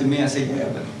was nice to me. I said, yeah,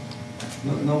 but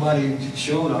nobody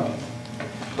showed up.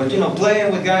 But you know,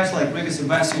 playing with guys like Ricky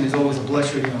Sebastian is always a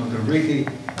pleasure. You know, the Ricky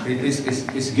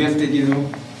is gifted, you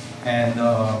know, and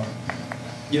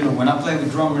you know, when I play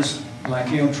with drummers like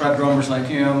him, trap drummers like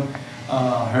him,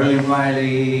 Hurley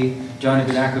Riley, Johnny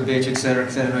Vidakovich,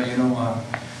 etc., you know,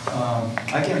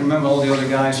 I can't remember all the other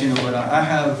guys, you know, but I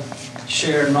have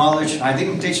shared knowledge. I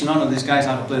didn't teach none of these guys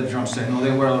how to play the drum set. You know,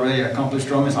 they were already accomplished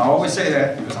drummers. I always say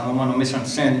that because I don't want to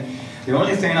misunderstand it. The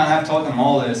only thing I have taught them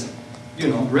all is, you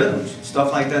know, rhythms,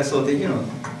 stuff like that, so that, you know,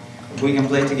 we can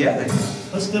play together.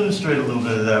 Let's demonstrate a little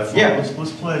bit of that for Yeah.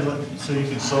 Let's play so you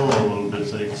can solo a little bit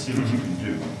so you can see what you can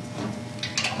do.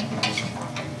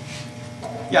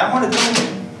 Yeah, I want to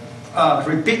do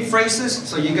repeat phrases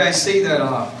so you guys see that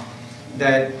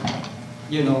that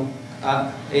you know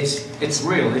it's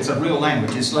real. It's a real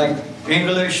language. It's like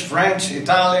English, French,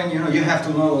 Italian. You know, you have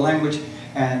to know the language,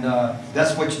 and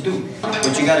that's what you do.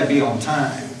 But you got to be on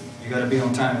time. You got to be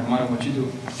on time no matter what you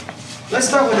do. Let's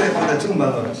start with the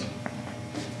tumbadoras.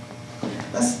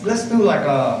 Let's do like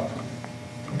a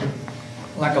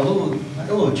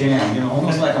little jam. You know,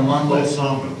 almost like a mambo. Play a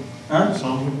samba. Huh?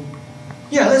 Samba.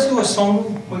 Yeah, let's do a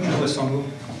song. We can do a song.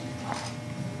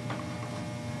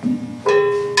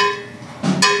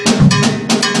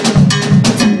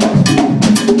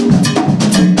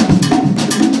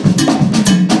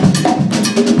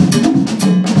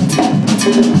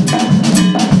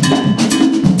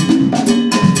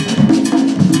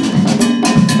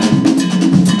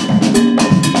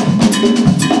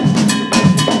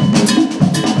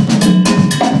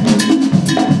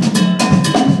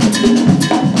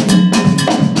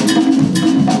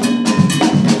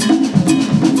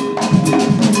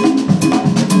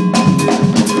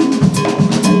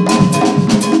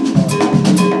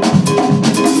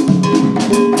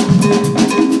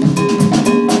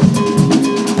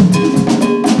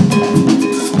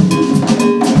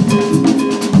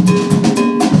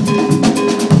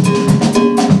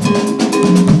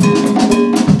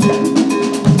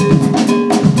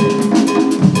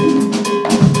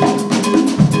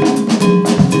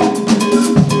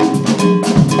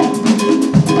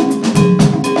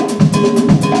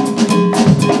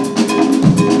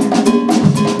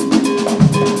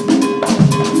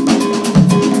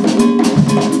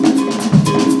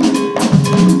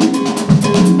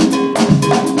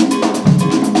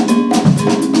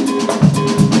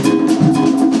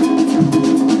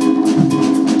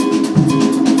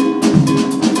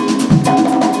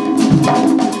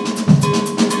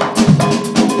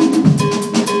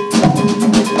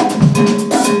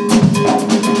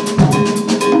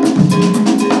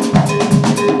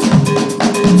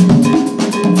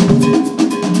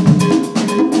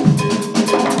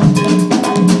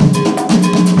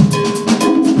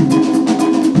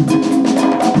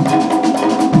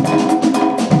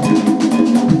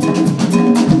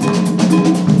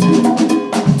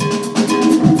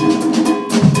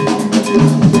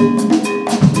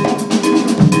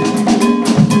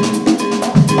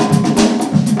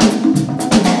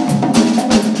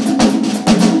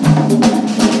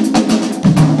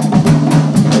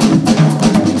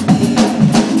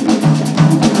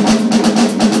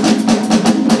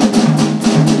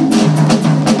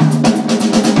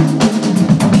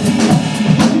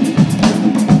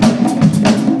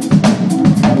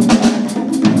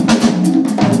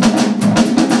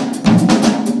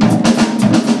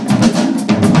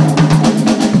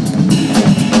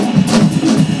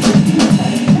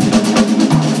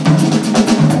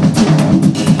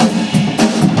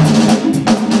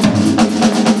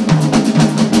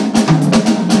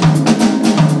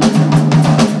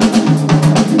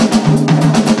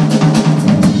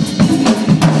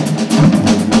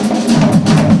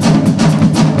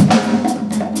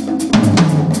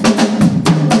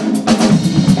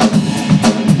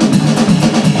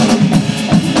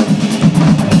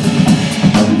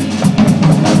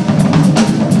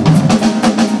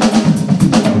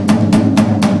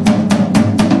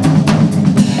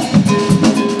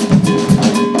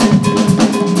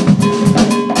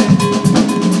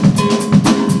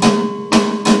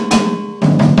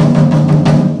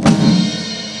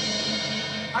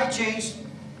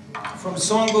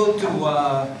 songo to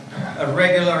a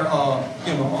regular,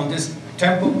 you know, on this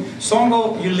tempo.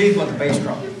 Songo, you lead with the bass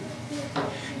drum.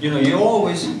 You know, you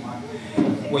always,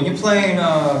 when you're playing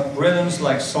rhythms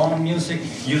like song music,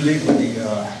 you lead with the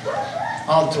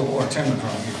alto or tenor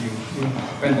drum. If you,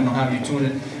 depending on how you tune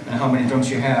it and how many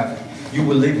drums you have, you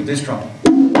will lead with this drum.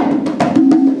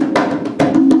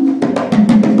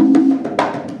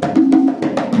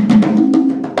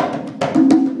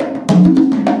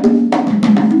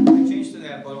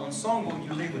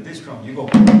 You go,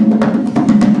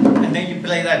 and then you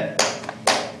play that.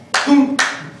 Boom.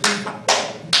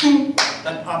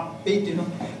 beat, you know,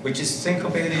 which is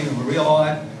syncopated and real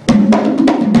odd.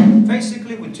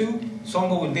 Basically, with two,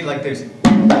 songo would be like this.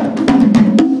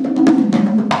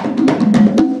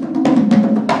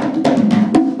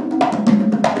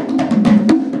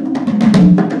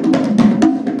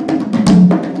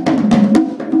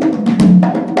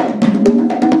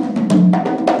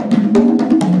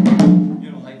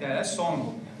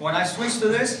 When I switch to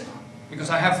this, because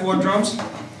I have 4 drums,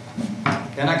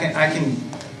 then I can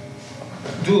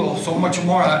do so much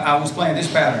more. I was playing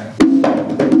this pattern.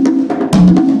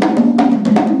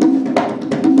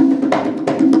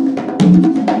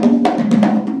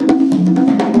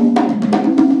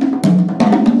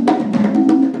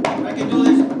 I can do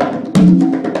this.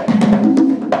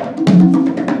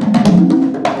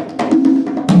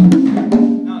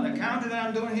 Now the counter that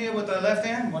I'm doing here with the left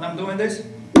hand, when I'm doing this,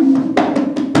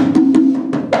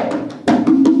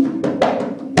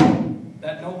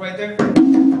 that note right there,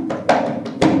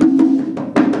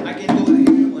 I can do it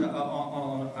here with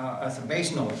as a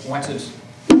bass note. Watch this.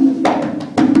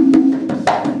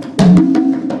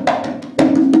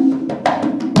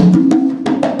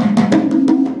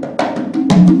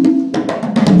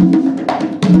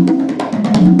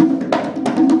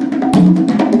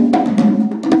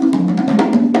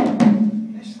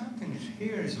 There's something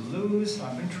here is loose.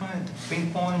 I've been trying to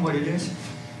pinpoint what it is.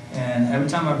 And every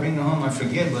time I bring it home, I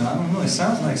forget, but I don't know. It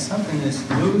sounds like something is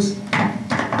loose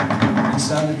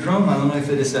inside the drum. I don't know if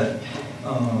it is that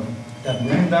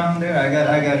ring down there. I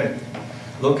got to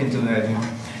look into that. You know.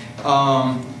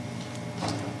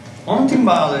 On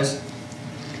timbales,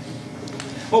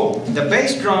 the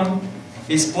bass drum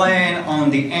is playing on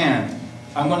the end.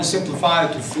 I'm going to simplify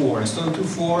it to 4. Instead of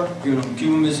 2/4, you know,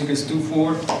 Cuban music is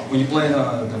 2/4. When you play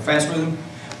the fast rhythm,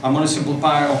 I'm going to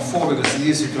simplify it on 4 because it's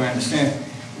easier to understand.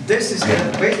 This is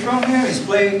the bass drum here is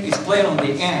played on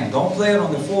the end. Don't play it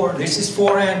on the 4. This is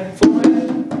 4 and 4 and.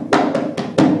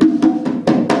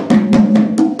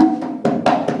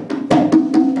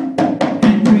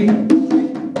 And 3. And.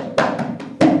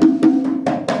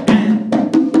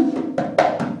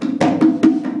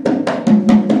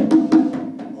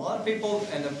 A lot of people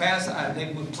in the past they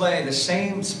would play the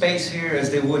same space here as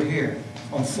they would here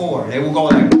on 4. They would go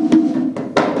like.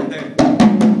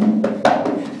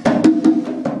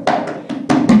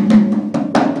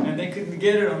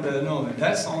 Get it on the note.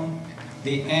 That's on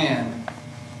the and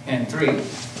 3. And 3.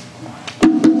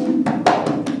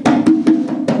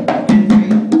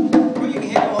 Or you can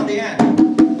hit it on the end.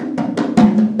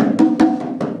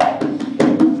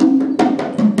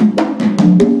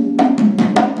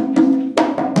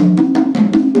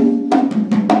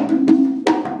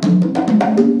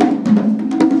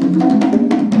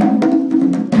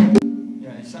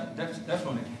 Yeah, it's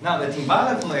definitely. Now the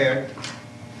timbale player,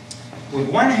 with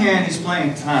one hand, he's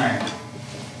playing time.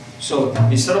 So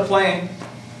instead of playing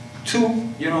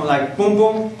 2, you know, like boom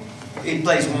boom, he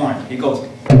plays 1. He goes.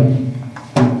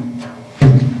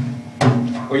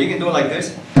 Or you can do it like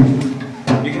this.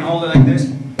 You can hold it like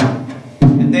this.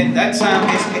 And then that sound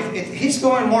is, he's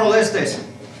doing more or less this.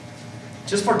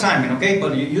 Just for timing, okay?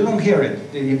 But you don't hear it.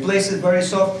 He plays it very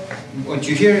soft. What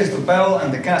you hear is the bell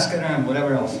and the cascade and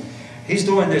whatever else. He's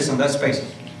doing this on that space.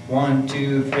 1,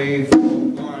 2, 3, 4,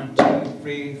 1, 2,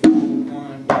 3, 4,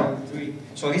 1, 2, 3.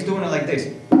 So he's doing it like this.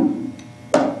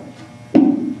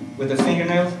 With the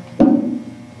fingernails.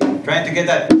 Trying to get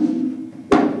that.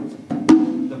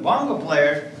 The bongo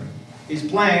player is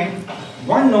playing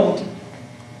 1 note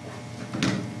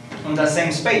on that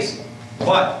same space.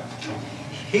 But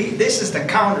this is the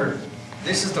counter.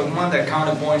 This is the one that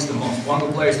counterpoints the most.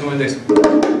 Bongo player is doing this.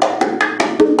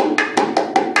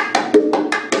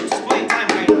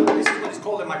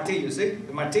 You see?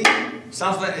 The martillo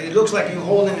sounds like, it looks like you're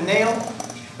holding a nail.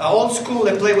 Old school,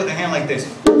 they play with the hand like this.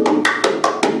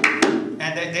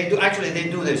 And they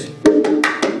do this.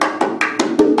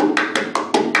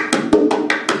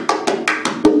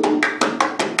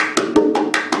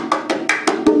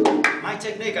 My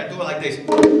technique, I do it like this.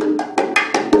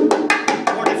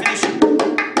 More definition.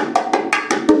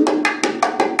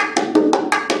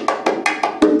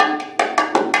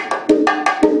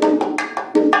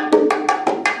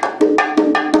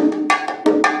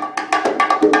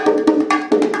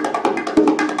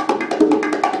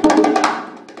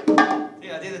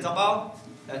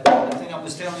 That thing I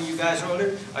was telling you guys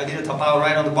earlier, I did a tapao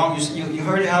right on the bongo. You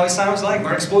heard how it sounds like?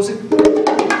 Very explosive.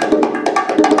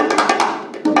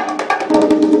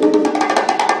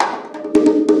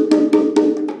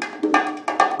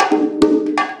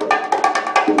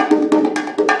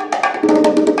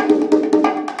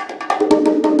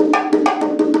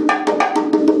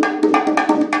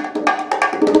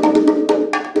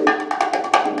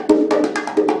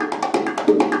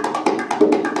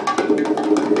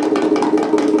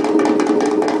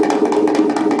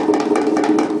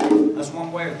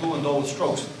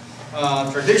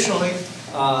 traditionally,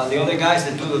 the other guys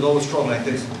that do the low stroke like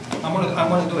this. I'm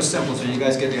gonna do it simple so you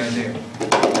guys get the idea.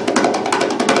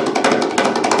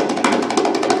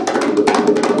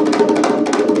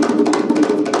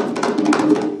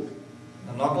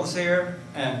 The knuckles here,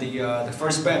 and the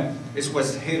first bend is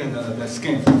what's hitting the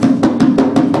skin.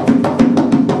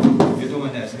 You're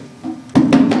doing this.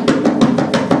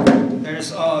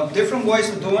 There's different ways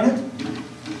of doing it.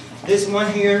 This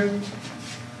one here,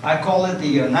 I call it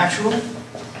the natural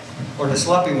or the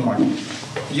sloppy one.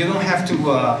 You don't have to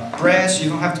press, you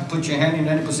don't have to put your hand in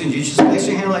any position. You just place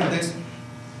your hand like this,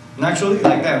 naturally,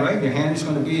 like that, right? Your hand is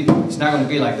going to be, it's not going to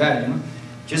be like that, you know?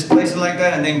 Just place it like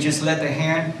that and then just let the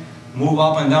hand move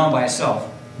up and down by itself.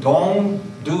 Don't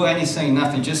do anything,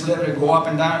 nothing. Just let it go up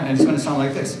and down and it's going to sound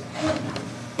like this.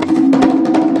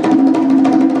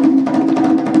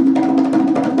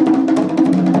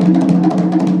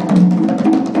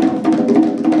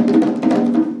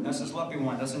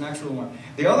 That's an actual one.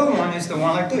 The other one is the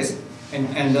one like this,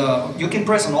 and you can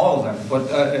press on all of them, but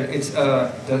it's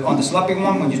on the sloppy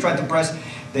one. When you try to press,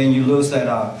 then you lose that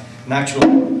natural.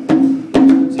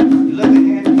 See, you let the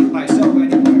hand hit by itself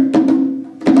anywhere.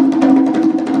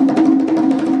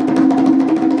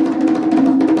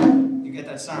 You get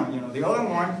that sound. You know, the other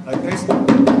one like this.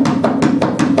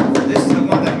 This is the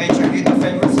one that makes you hit the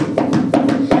fingers.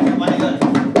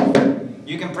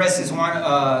 You can press this one.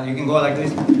 You can go like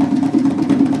this.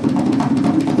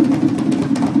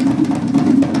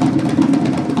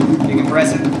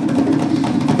 Press it.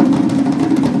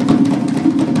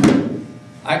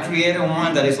 I created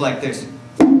one that is like this.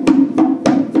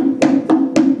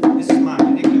 This is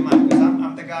mine, uniquely mine, because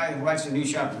I'm the guy who writes the new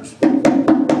chapters. I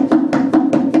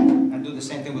do the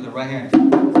same thing with the right hand.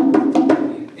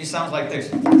 It sounds like this.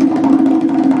 It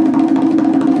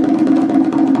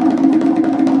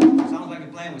sounds like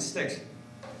you're playing with sticks.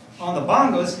 On the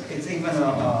bongos, it's even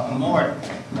a more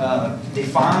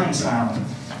defined sound.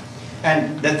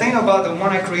 And the thing about the one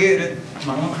I created,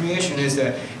 my own creation, is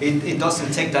that it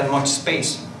doesn't take that much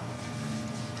space.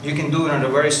 You can do it in a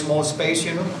very small space,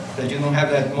 you know, that you don't have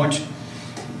that much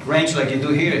range like you do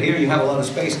here. Here you have a lot of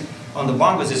space. On the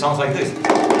bongos, it sounds like this. And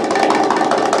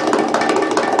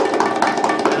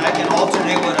I can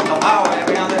alternate with a power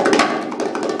every now and then.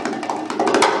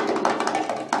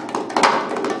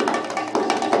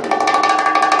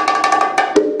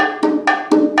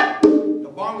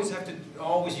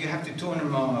 You have to tune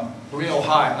them real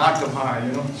high, knock them high,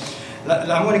 you know.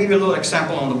 I'm going to give you a little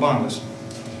example on the bongos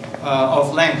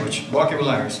of language,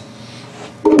 vocabularies.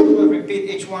 I'm going to repeat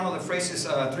each one of the phrases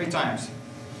 3 times,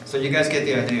 so you guys get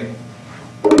the idea.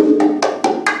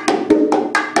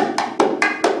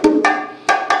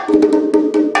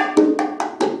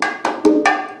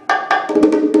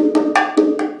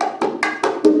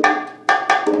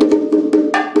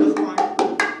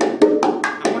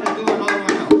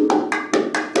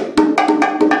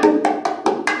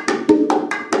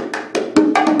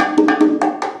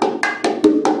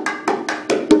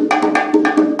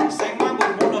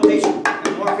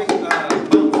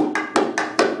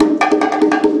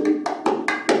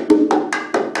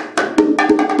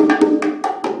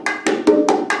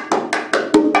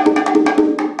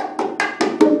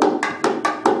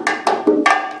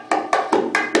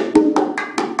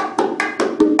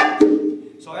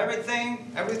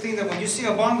 Everything that when you see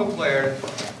a bongo player,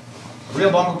 a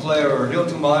real bongo player or a real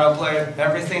tumbada player,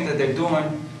 everything that they're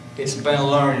doing, it's been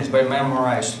learned, it's been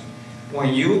memorized.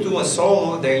 When you do a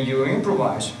solo, then you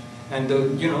improvise, and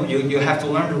you know you have to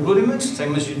learn the rudiments,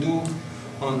 same as you do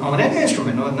on any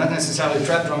instrument, not necessarily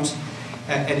trap drums.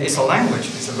 And it's a language.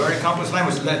 It's a very complex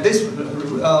language. This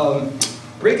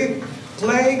Ricky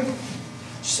play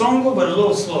songo, but a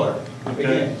little slower.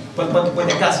 Okay. But with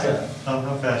the cascada.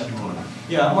 How fast you want it?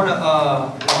 Yeah, I'm gonna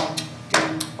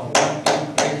 1, 2,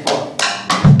 3, 4.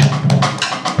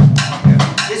 Yeah.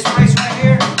 This phrase right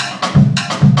here,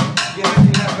 you have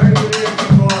to have very good ear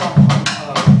control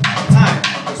on time.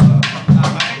 Because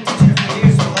I've been teaching it for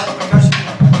years, so a lot of percussion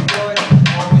I enjoy it.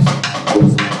 Always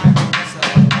time.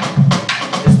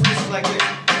 This phrase is like this.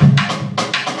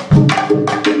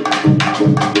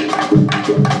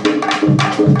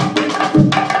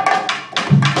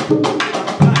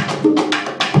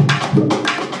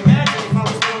 Imagine if I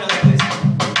was doing it like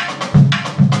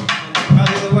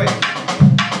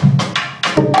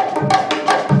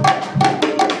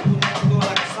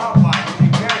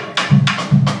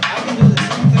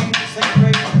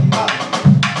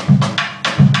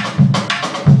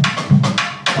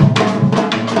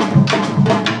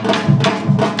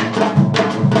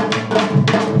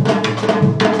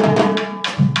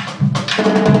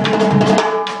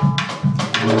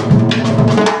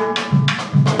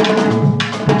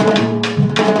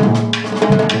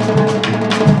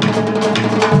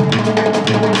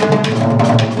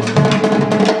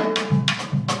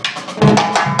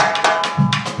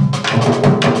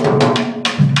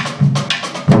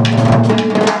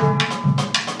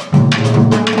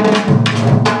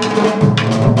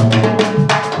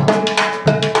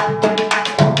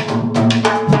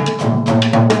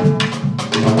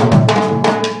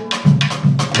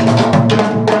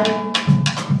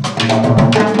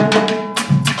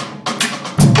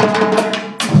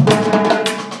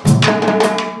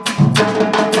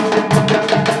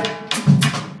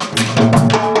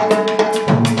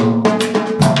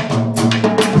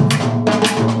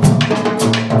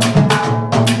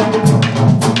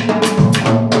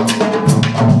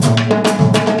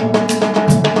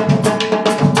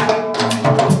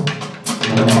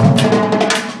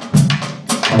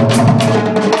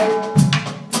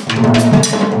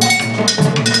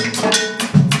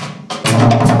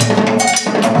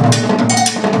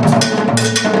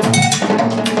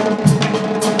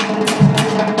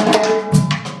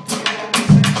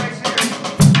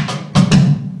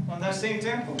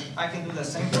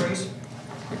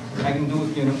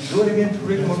Do it again,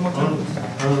 Rick, one more time.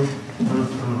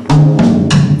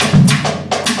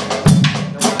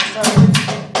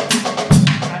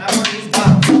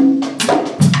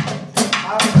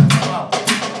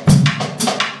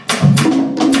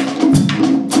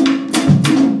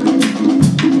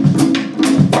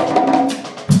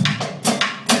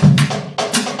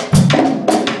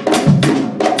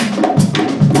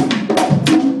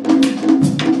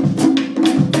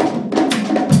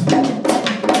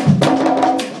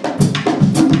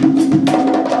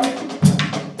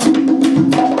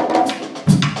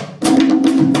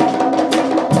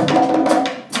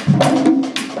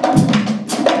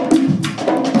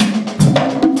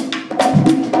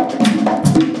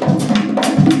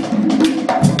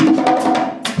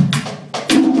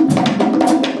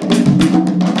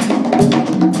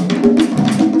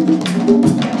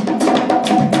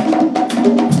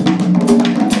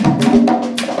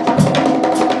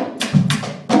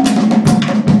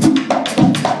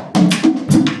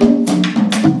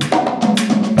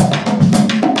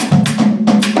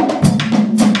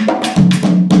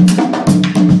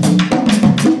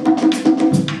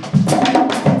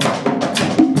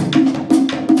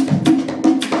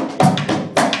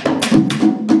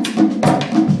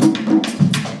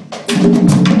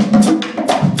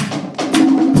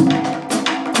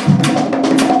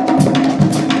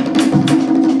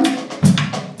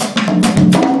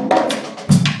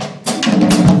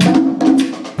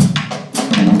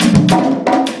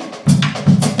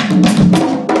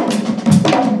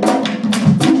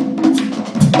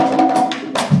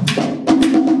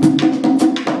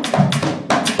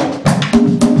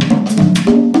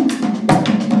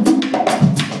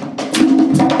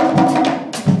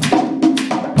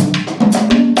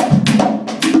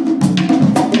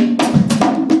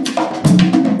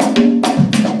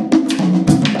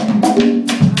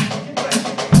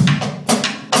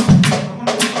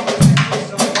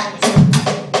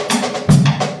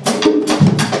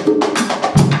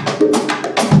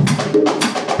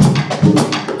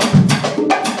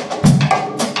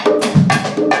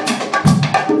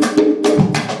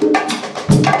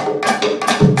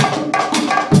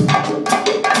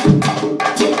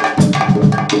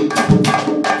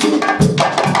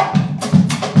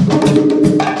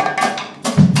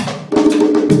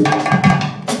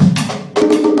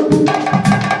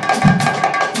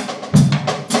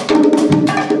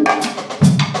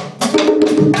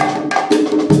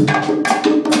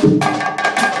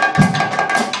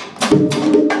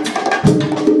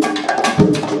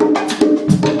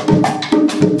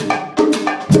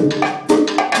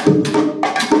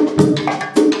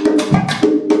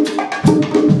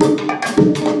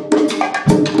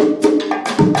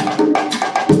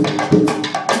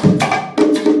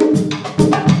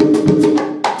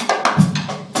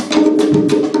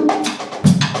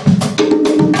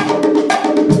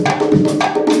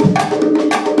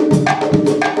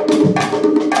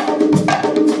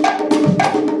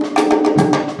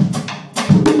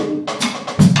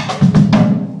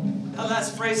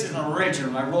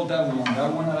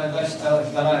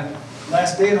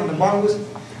 last date on the bongos,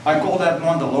 I call that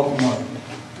one the locomotive.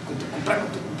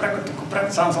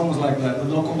 Sounds almost like the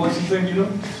locomotive thing, you know?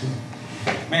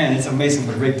 Man, it's amazing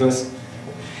what Rick does.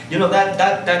 You know, that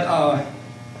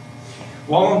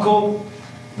wagon code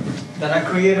that I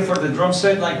created for the drum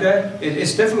set like that,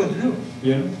 it's difficult to do,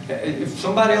 you know? If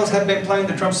somebody else had been playing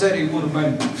the drum set, it would have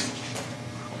been,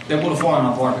 they would have fallen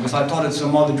apart, because I taught it to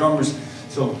some other drummers.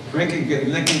 So Rick,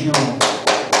 you know,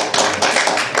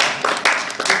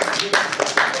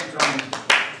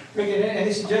 Rick,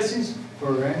 any suggestions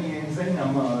for anything?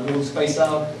 I'm a little spaced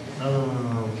out.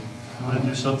 Want to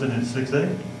do something in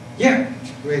 6/8? Yeah,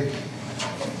 great.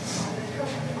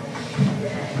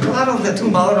 A lot of the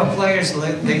tumbadora players,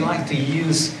 they like to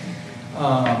use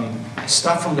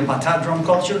stuff from the bata drum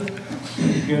culture,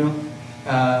 you know.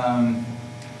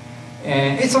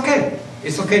 And it's okay.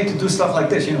 It's okay to do stuff like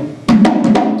this, you know.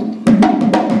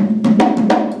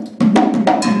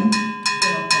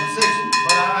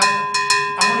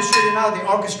 The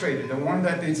orchestrated, the one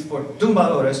that is for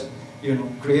tumbadoras, you know,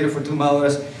 created for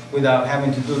tumbadoras without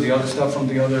having to do the other stuff from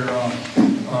the other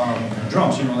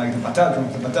drums, you know, like the bata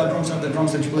drums. The bata drums are the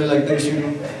drums that you play like this, you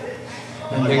know.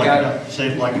 And they got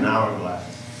shaped like an hourglass.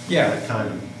 Yeah. That kind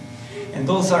of. And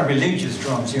those are religious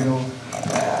drums, you know.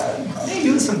 They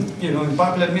use them, you know, in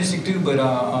popular music too, but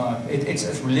it's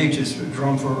a religious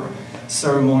drum for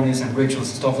ceremonies and rituals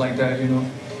and stuff like that, you know.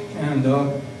 And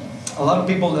a lot of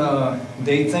people,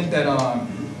 they think that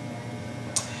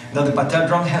that the bata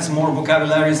drum has more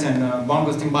vocabularies and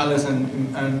bongos, timbales,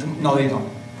 and no, they don't.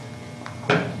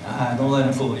 Don't let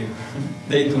them fool you.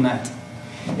 They do not.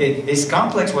 It's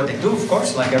complex what they do, of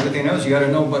course, like everything else. You got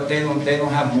to know, but they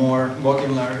don't have more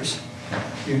vocabularies.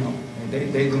 You know,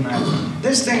 they do not.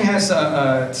 This thing has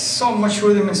so much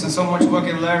rudiments and so much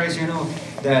vocabularies, you know,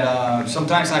 that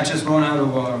sometimes I just run out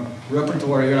of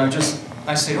repertoire. You know,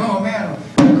 I say, oh man,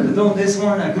 I could have done this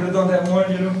one, I could have done that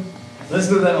one. You know, let's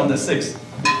do that on the 6th.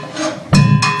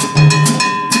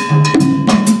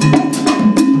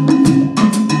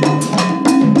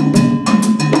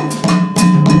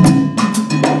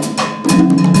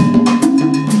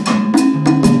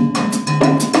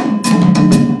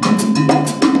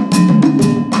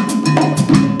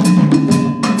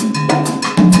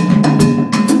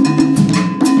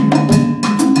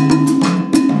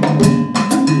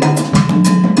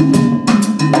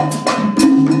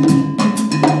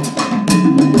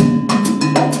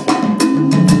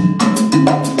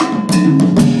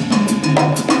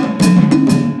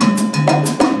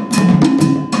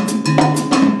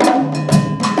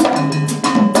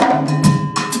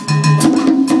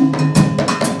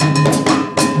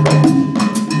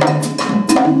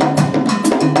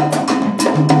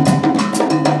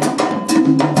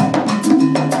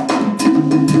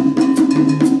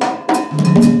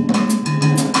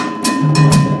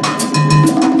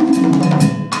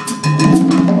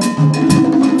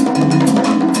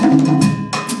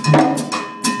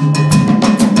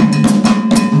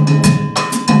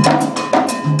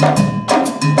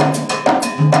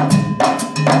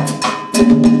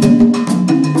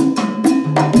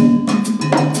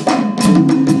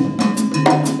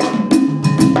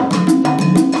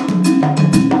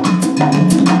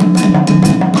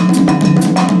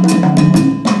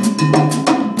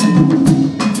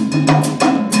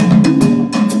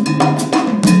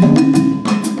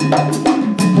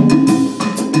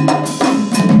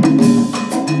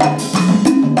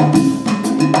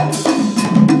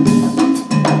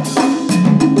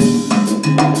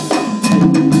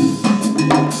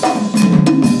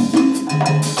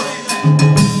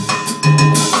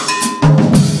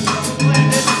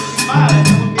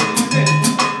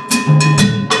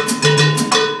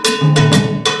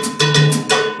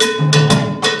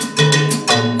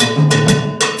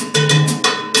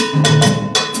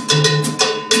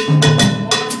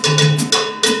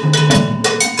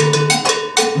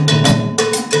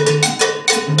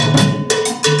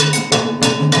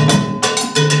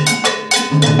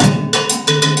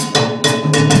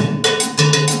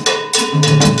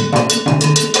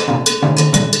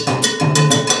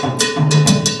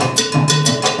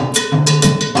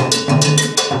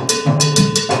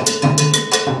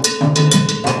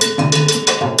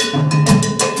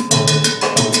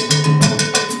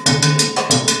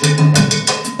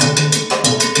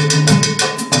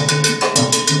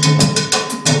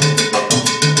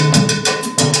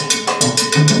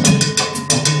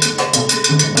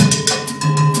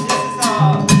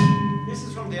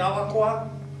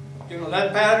 You know,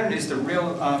 that pattern is the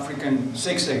real African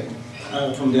 6/8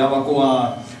 from the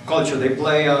Abacoa culture. They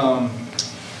play,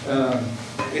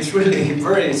 it's really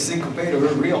very syncopated,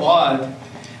 real odd.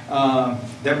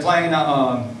 They're playing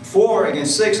 4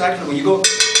 against 6. Actually, when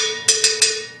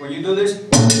you do this,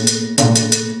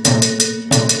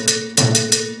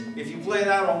 if you play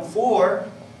that on 4,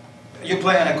 you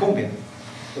play on a cumbia,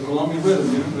 the Colombian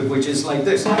rhythm, you know, which is like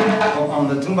this. On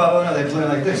the tumbadora, they play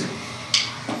like this.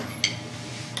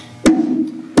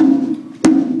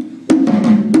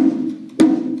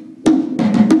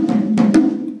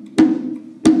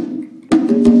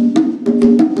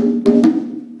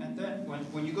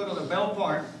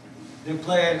 They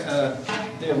play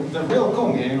the real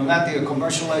cumbia, you know, not the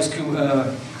commercialized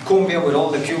cumbia with all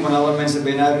the Cuban elements that have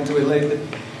been added to it lately.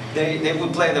 They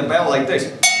would play the bell like this.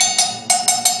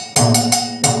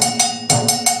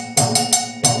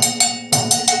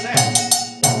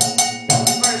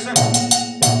 It's very simple.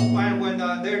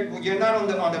 When you're not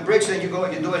on the bridge, then you go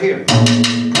and you do it here.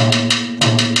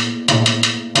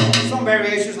 Some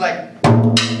variations like.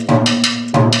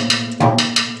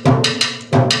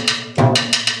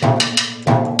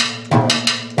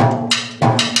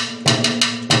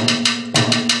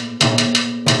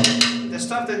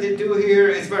 They do here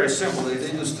is very simple. They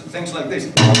do things like this.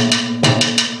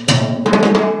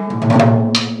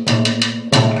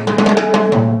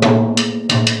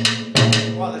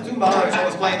 While the tumbadora is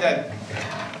always playing that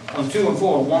on 2 and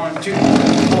 4. 1, 2, 4,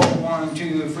 1,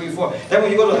 2, 3, 4. Then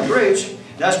when you go to the bridge,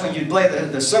 that's when you play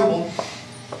the cymbal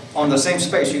on the same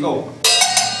space you go.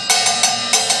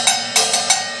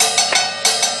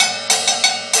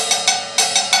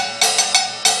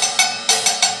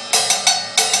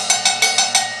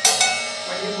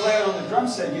 Drum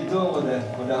set, you do it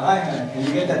with a hi-hat, and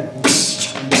you get that.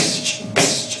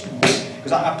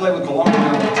 because I played with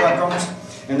Colombian track drummers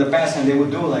in the past, and they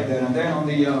would do it like that. And then on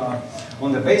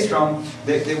the bass drum,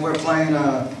 they were playing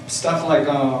stuff like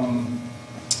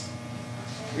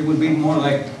it would be more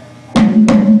like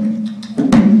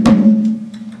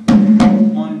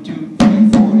 1, 2, 3,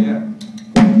 4, yeah.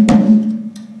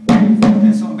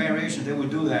 And some variations they would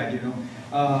do that, you know.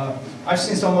 I've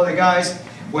seen some of the guys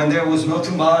when there was no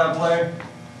tumbada player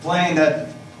playing that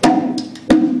on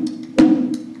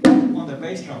the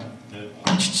bass drum.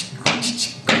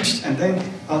 And then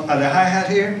at the hi-hat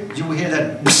here, you would hear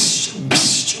that.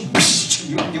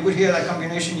 You would hear that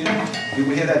combination, you know. You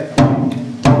would hear that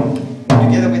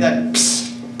together with that.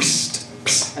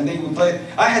 And then you would play.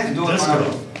 I had to do it.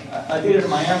 I did it in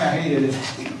Miami. I hated it.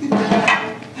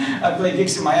 I played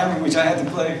gigs in Miami, which I had to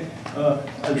play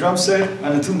a drum set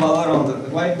and a tumbada on the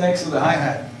right next to the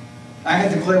hi-hat. I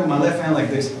had to play with my left hand like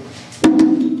this.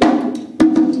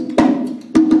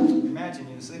 Imagine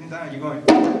you're sitting down, you're going.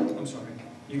 I'm sorry.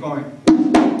 You're going.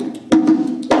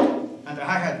 And the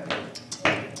hi-hat.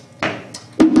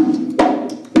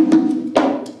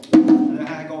 And the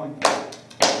hi-hat going.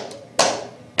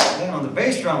 Then on the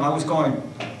bass drum, I was going.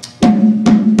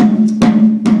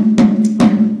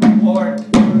 Or.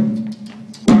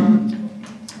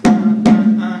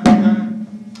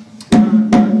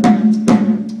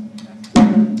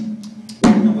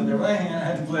 And with the right hand, I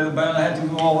had to play the band, I had to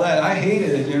do all that. I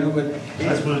hated it, you know, but.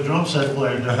 That's what a drum set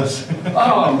player does.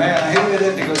 Oh man, I hated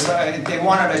it because they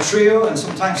wanted a trio and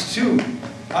sometimes two.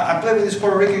 I played with this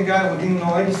Puerto Rican guy who didn't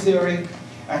know any theory,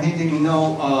 and he didn't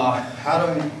know how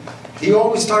to. He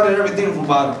always started everything from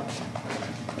bottom.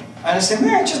 And I said,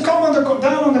 man, just come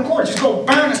down on the chord, just go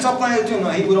bang and stop playing the tune. No,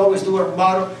 he would always do it from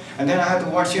bottom, and then I had to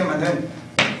watch him and then,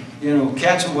 you know,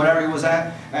 catch him whatever he was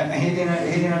at, and he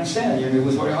didn't understand. You know, it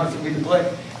was very hard for me to play,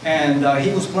 and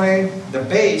he was playing the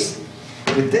bass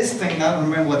with this thing, I don't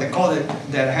remember what they called it,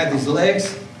 that had these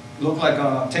legs, looked like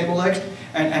table legs,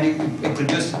 and it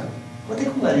produced, what do they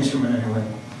call that instrument anyway?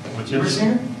 You ever seen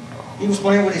it? He was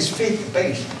playing with his feet, the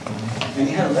bass, and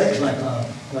he had legs like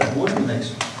wooden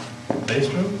legs. Bass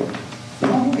drum?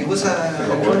 No, it was a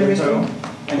electronic instrument,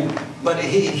 but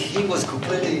he was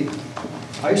completely,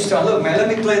 I used to tell him, look man, let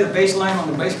me play the bass line on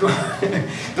the bass drum.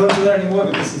 Don't do that anymore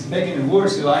because it's making it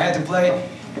worse, so I had to play.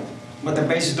 But the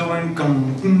bass is doing.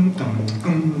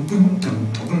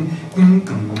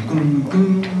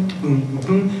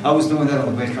 I was doing that on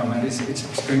the bass drum, and it's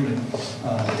extremely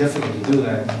difficult to do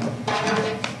that.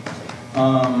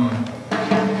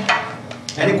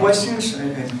 Any questions?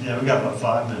 Yeah, we got about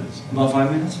 5 minutes. About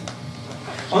 5 minutes.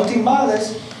 On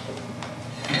timbales,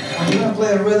 when you're gonna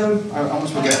play a rhythm, I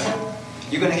almost forget.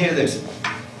 You're gonna hear this.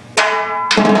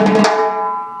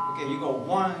 Okay, you go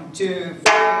 1, 2, 3,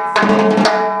 4.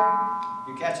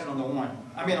 You catch it on the 1.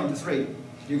 I mean on the 3.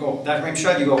 You go that rim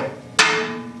shot. You go.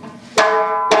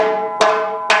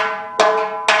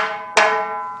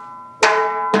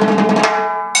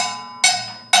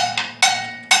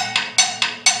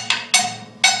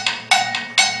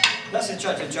 That's a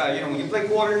cha-cha-cha. You know, when you play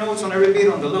quarter notes on every beat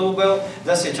on the little bell,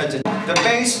 that's a cha-cha. The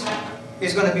bass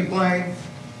is going to be playing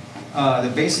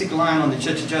the basic line on the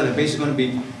cha-cha-cha. The bass is going to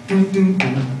be.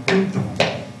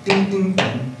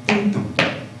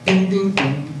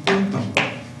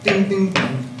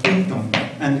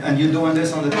 And you're doing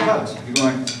this on the timbales. You're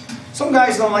going. Some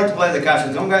guys don't like to play the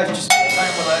cash. Some guys just play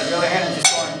with the other hand and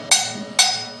just going.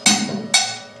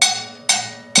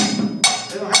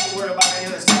 They don't have to worry about any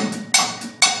of this stuff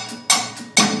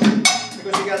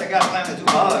because you got the guy playing the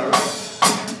tumbada, right?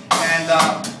 And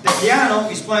the piano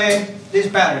is playing this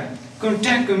pattern. And you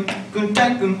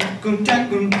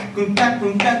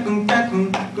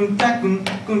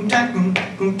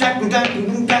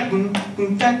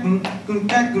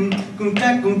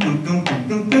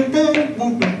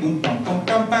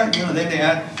know, then they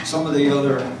add some of the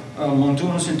other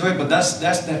montunos into it, but that's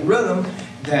that rhythm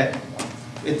that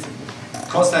it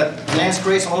caused that dance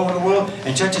craze all over the world.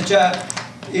 And cha-cha-cha,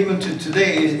 even to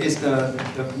today, is the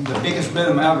biggest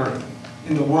rhythm ever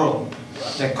in the world.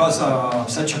 That caused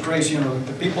such a craze, you know.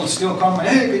 The people still come,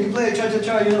 hey, can you play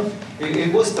cha-cha-cha, you know.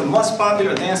 It was the most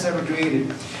popular dance ever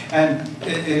created. And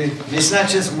it's not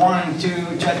just 1,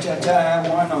 2, cha-cha-cha,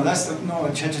 1, no,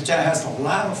 cha-cha-cha has a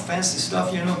lot of fancy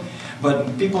stuff, you know.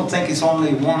 But people think it's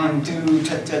only 1, 2,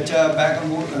 cha-cha-cha, back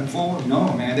and forward.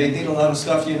 No, man, they did a lot of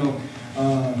stuff, you know.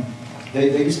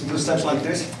 They used to do steps like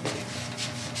this.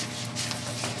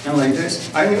 And like this.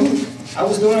 I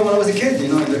was doing it when I was a kid, you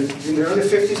know, in the early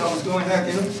 50s I was doing that,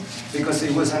 you know, because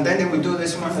it was, and then they would do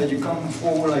this one that you come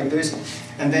forward like this,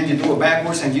 and then you do it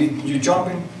backwards and you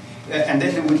jumping, and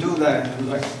then they would do that,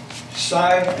 like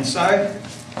side and side,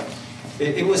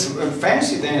 it was a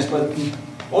fancy dance, but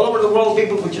all over the world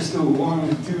people would just do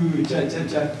 1, 2, cha cha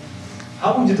cha.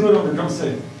 How would you do it on the drum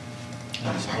set?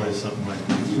 I just play something like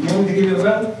this. You want me to give you a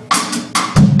bell?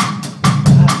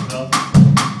 No?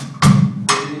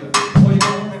 Oh, you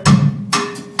want it?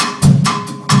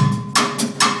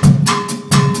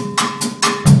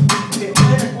 Okay,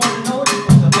 play the quarter note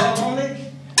on the bell only,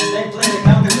 and then play the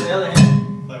counter with the other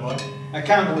hand. Play what? A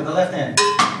counter with the left hand.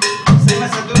 Same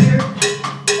as I do here,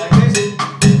 like this.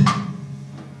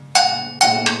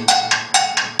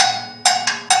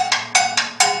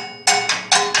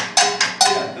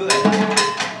 Yeah, do that.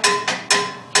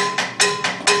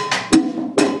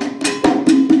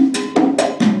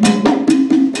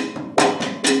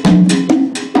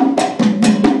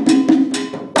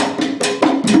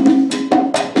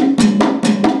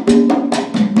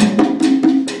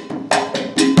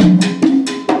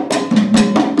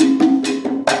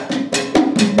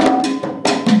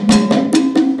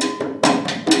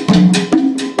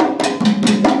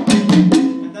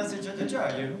 And that's the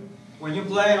cha-cha-cha, you know. When you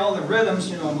play all the rhythms,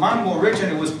 you know, mambo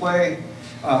originally was played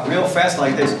real fast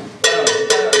like this.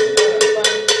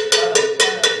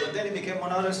 But then it became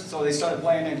monotonous, so they started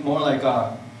playing it more like,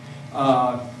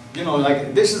 you know,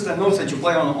 like this is the notes that you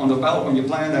play on the bell when you're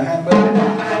playing the hand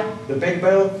bell. The big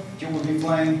bell, you will be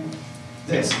playing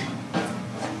this.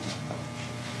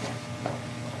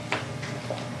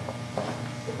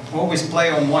 Always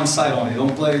play on one side only.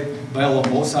 Don't play bell on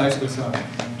both sides because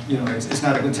you know it's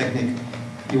not a good technique.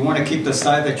 You want to keep the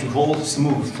side that you hold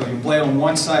smooth. So you play on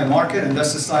one side, mark it, and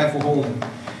that's the side for holding.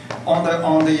 On the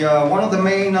one of the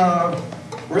main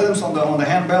rhythms on the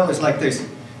handbell is like this.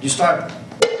 You start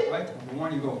right. On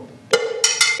one you go.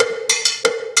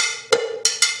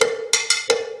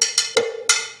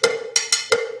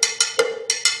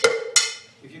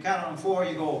 If you count on 4,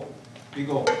 you go. You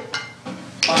go.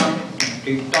 Bang,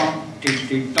 tick dong, tick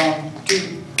tick dong, tick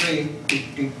three,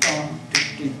 tick tick dong,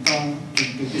 tick tick dong,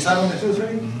 tick tick. Is that on the 2, 3?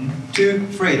 Mm-hmm. 2,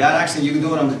 3. That actually you can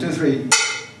do it on the 2, 3.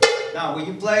 Now when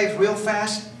you play real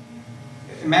fast,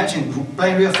 imagine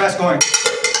playing real fast going.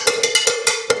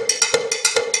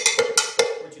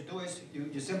 What you do is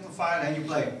you simplify it and you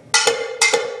play.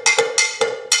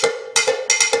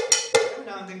 Every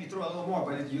now and then you throw a little more,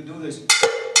 but you do this.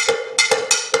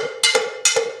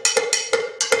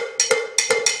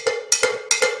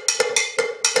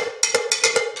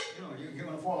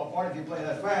 Fall apart if you play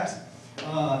that fast.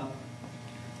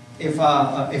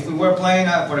 If we were playing,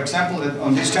 for example,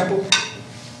 on this tempo,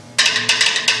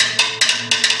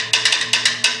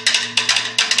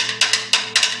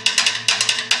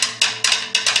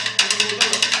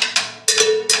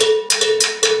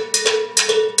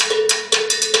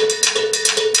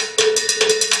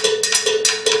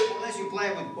 unless you play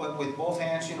with both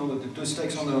hands, you know, with the 2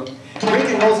 sticks on the.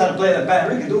 Ricky knows how to play that band.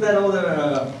 Ricky, do that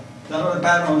other. That other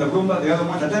pattern on the rumba, the other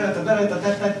one. That's another pattern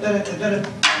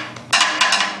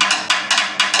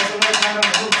on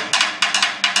the rumba.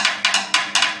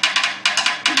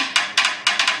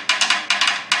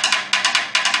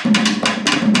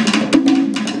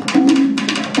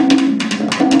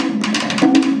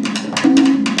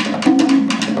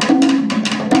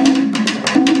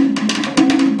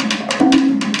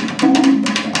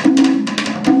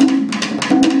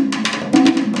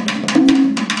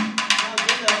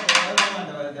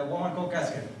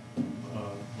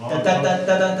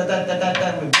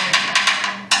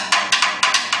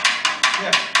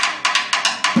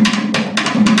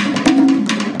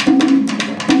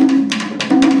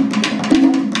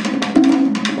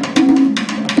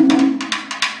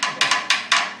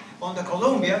 On the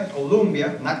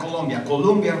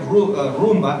Colombian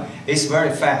rumba is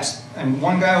very fast. And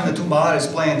one guy on the tumbada is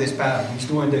playing this pattern. He's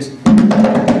doing this. You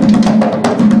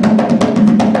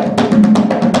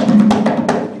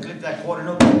clip that quarter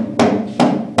note. I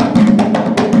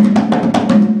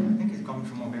think it's coming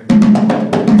from over here.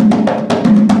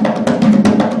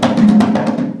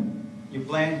 You're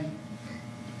playing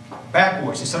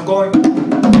backwards. Instead of going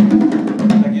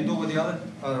like you do with the other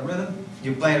rhythm,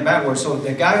 you're playing it backwards. So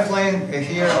the guy playing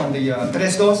here on the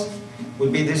 3-2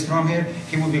 would be this drum here.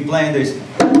 He would be playing this.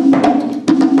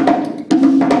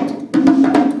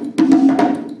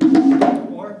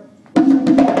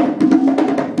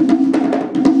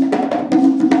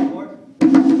 Or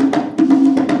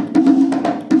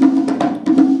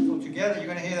so together you're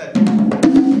gonna hear that.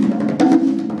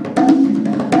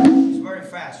 It's very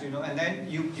fast, you know. And then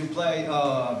you play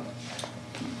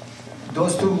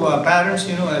those 2 patterns,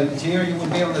 you know. Here you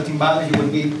would be on the timbales. You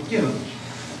would be, you know,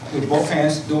 with both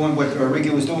hands doing what Ricky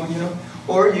was doing, you know.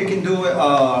 Or you can do it,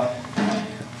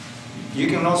 you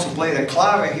can also play the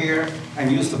clave here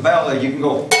and use the bell. You can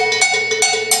go.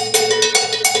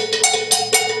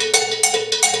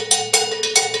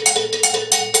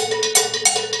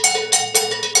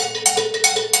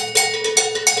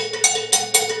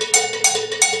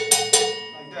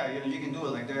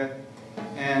 like that.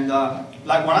 And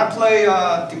like when I play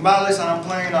timbales and I'm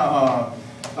playing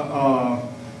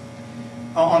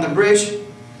on the bridge,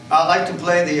 I like to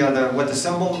play what the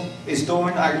cymbal is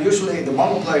doing. Usually the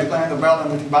bongo player is playing the bell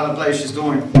and the timbale player is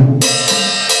doing.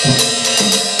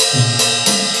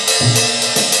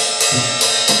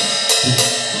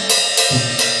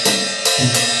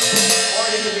 Or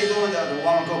you could be doing the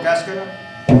flamenco cascada.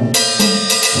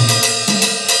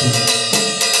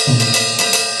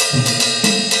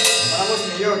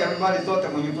 Everybody thought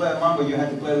that when you play a mambo, you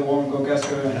had to play the flamenco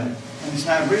cascada, and it's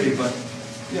not really. But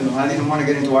you know, I didn't want to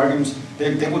get into arguments.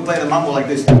 They would play the mambo like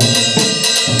this, and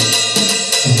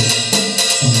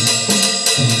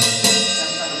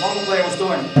the bongo player was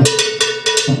doing.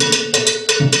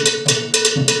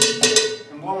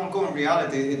 And flamenco, in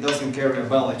reality, it doesn't carry a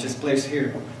bell; it just plays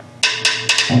here.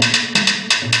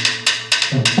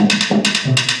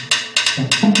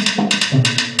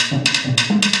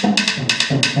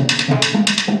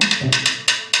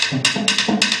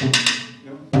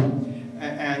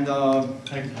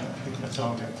 I think that's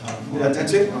all I've got time for. Yeah,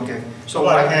 that's it? Okay. So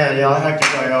I had, yeah, I had to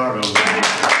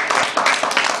Gallardo.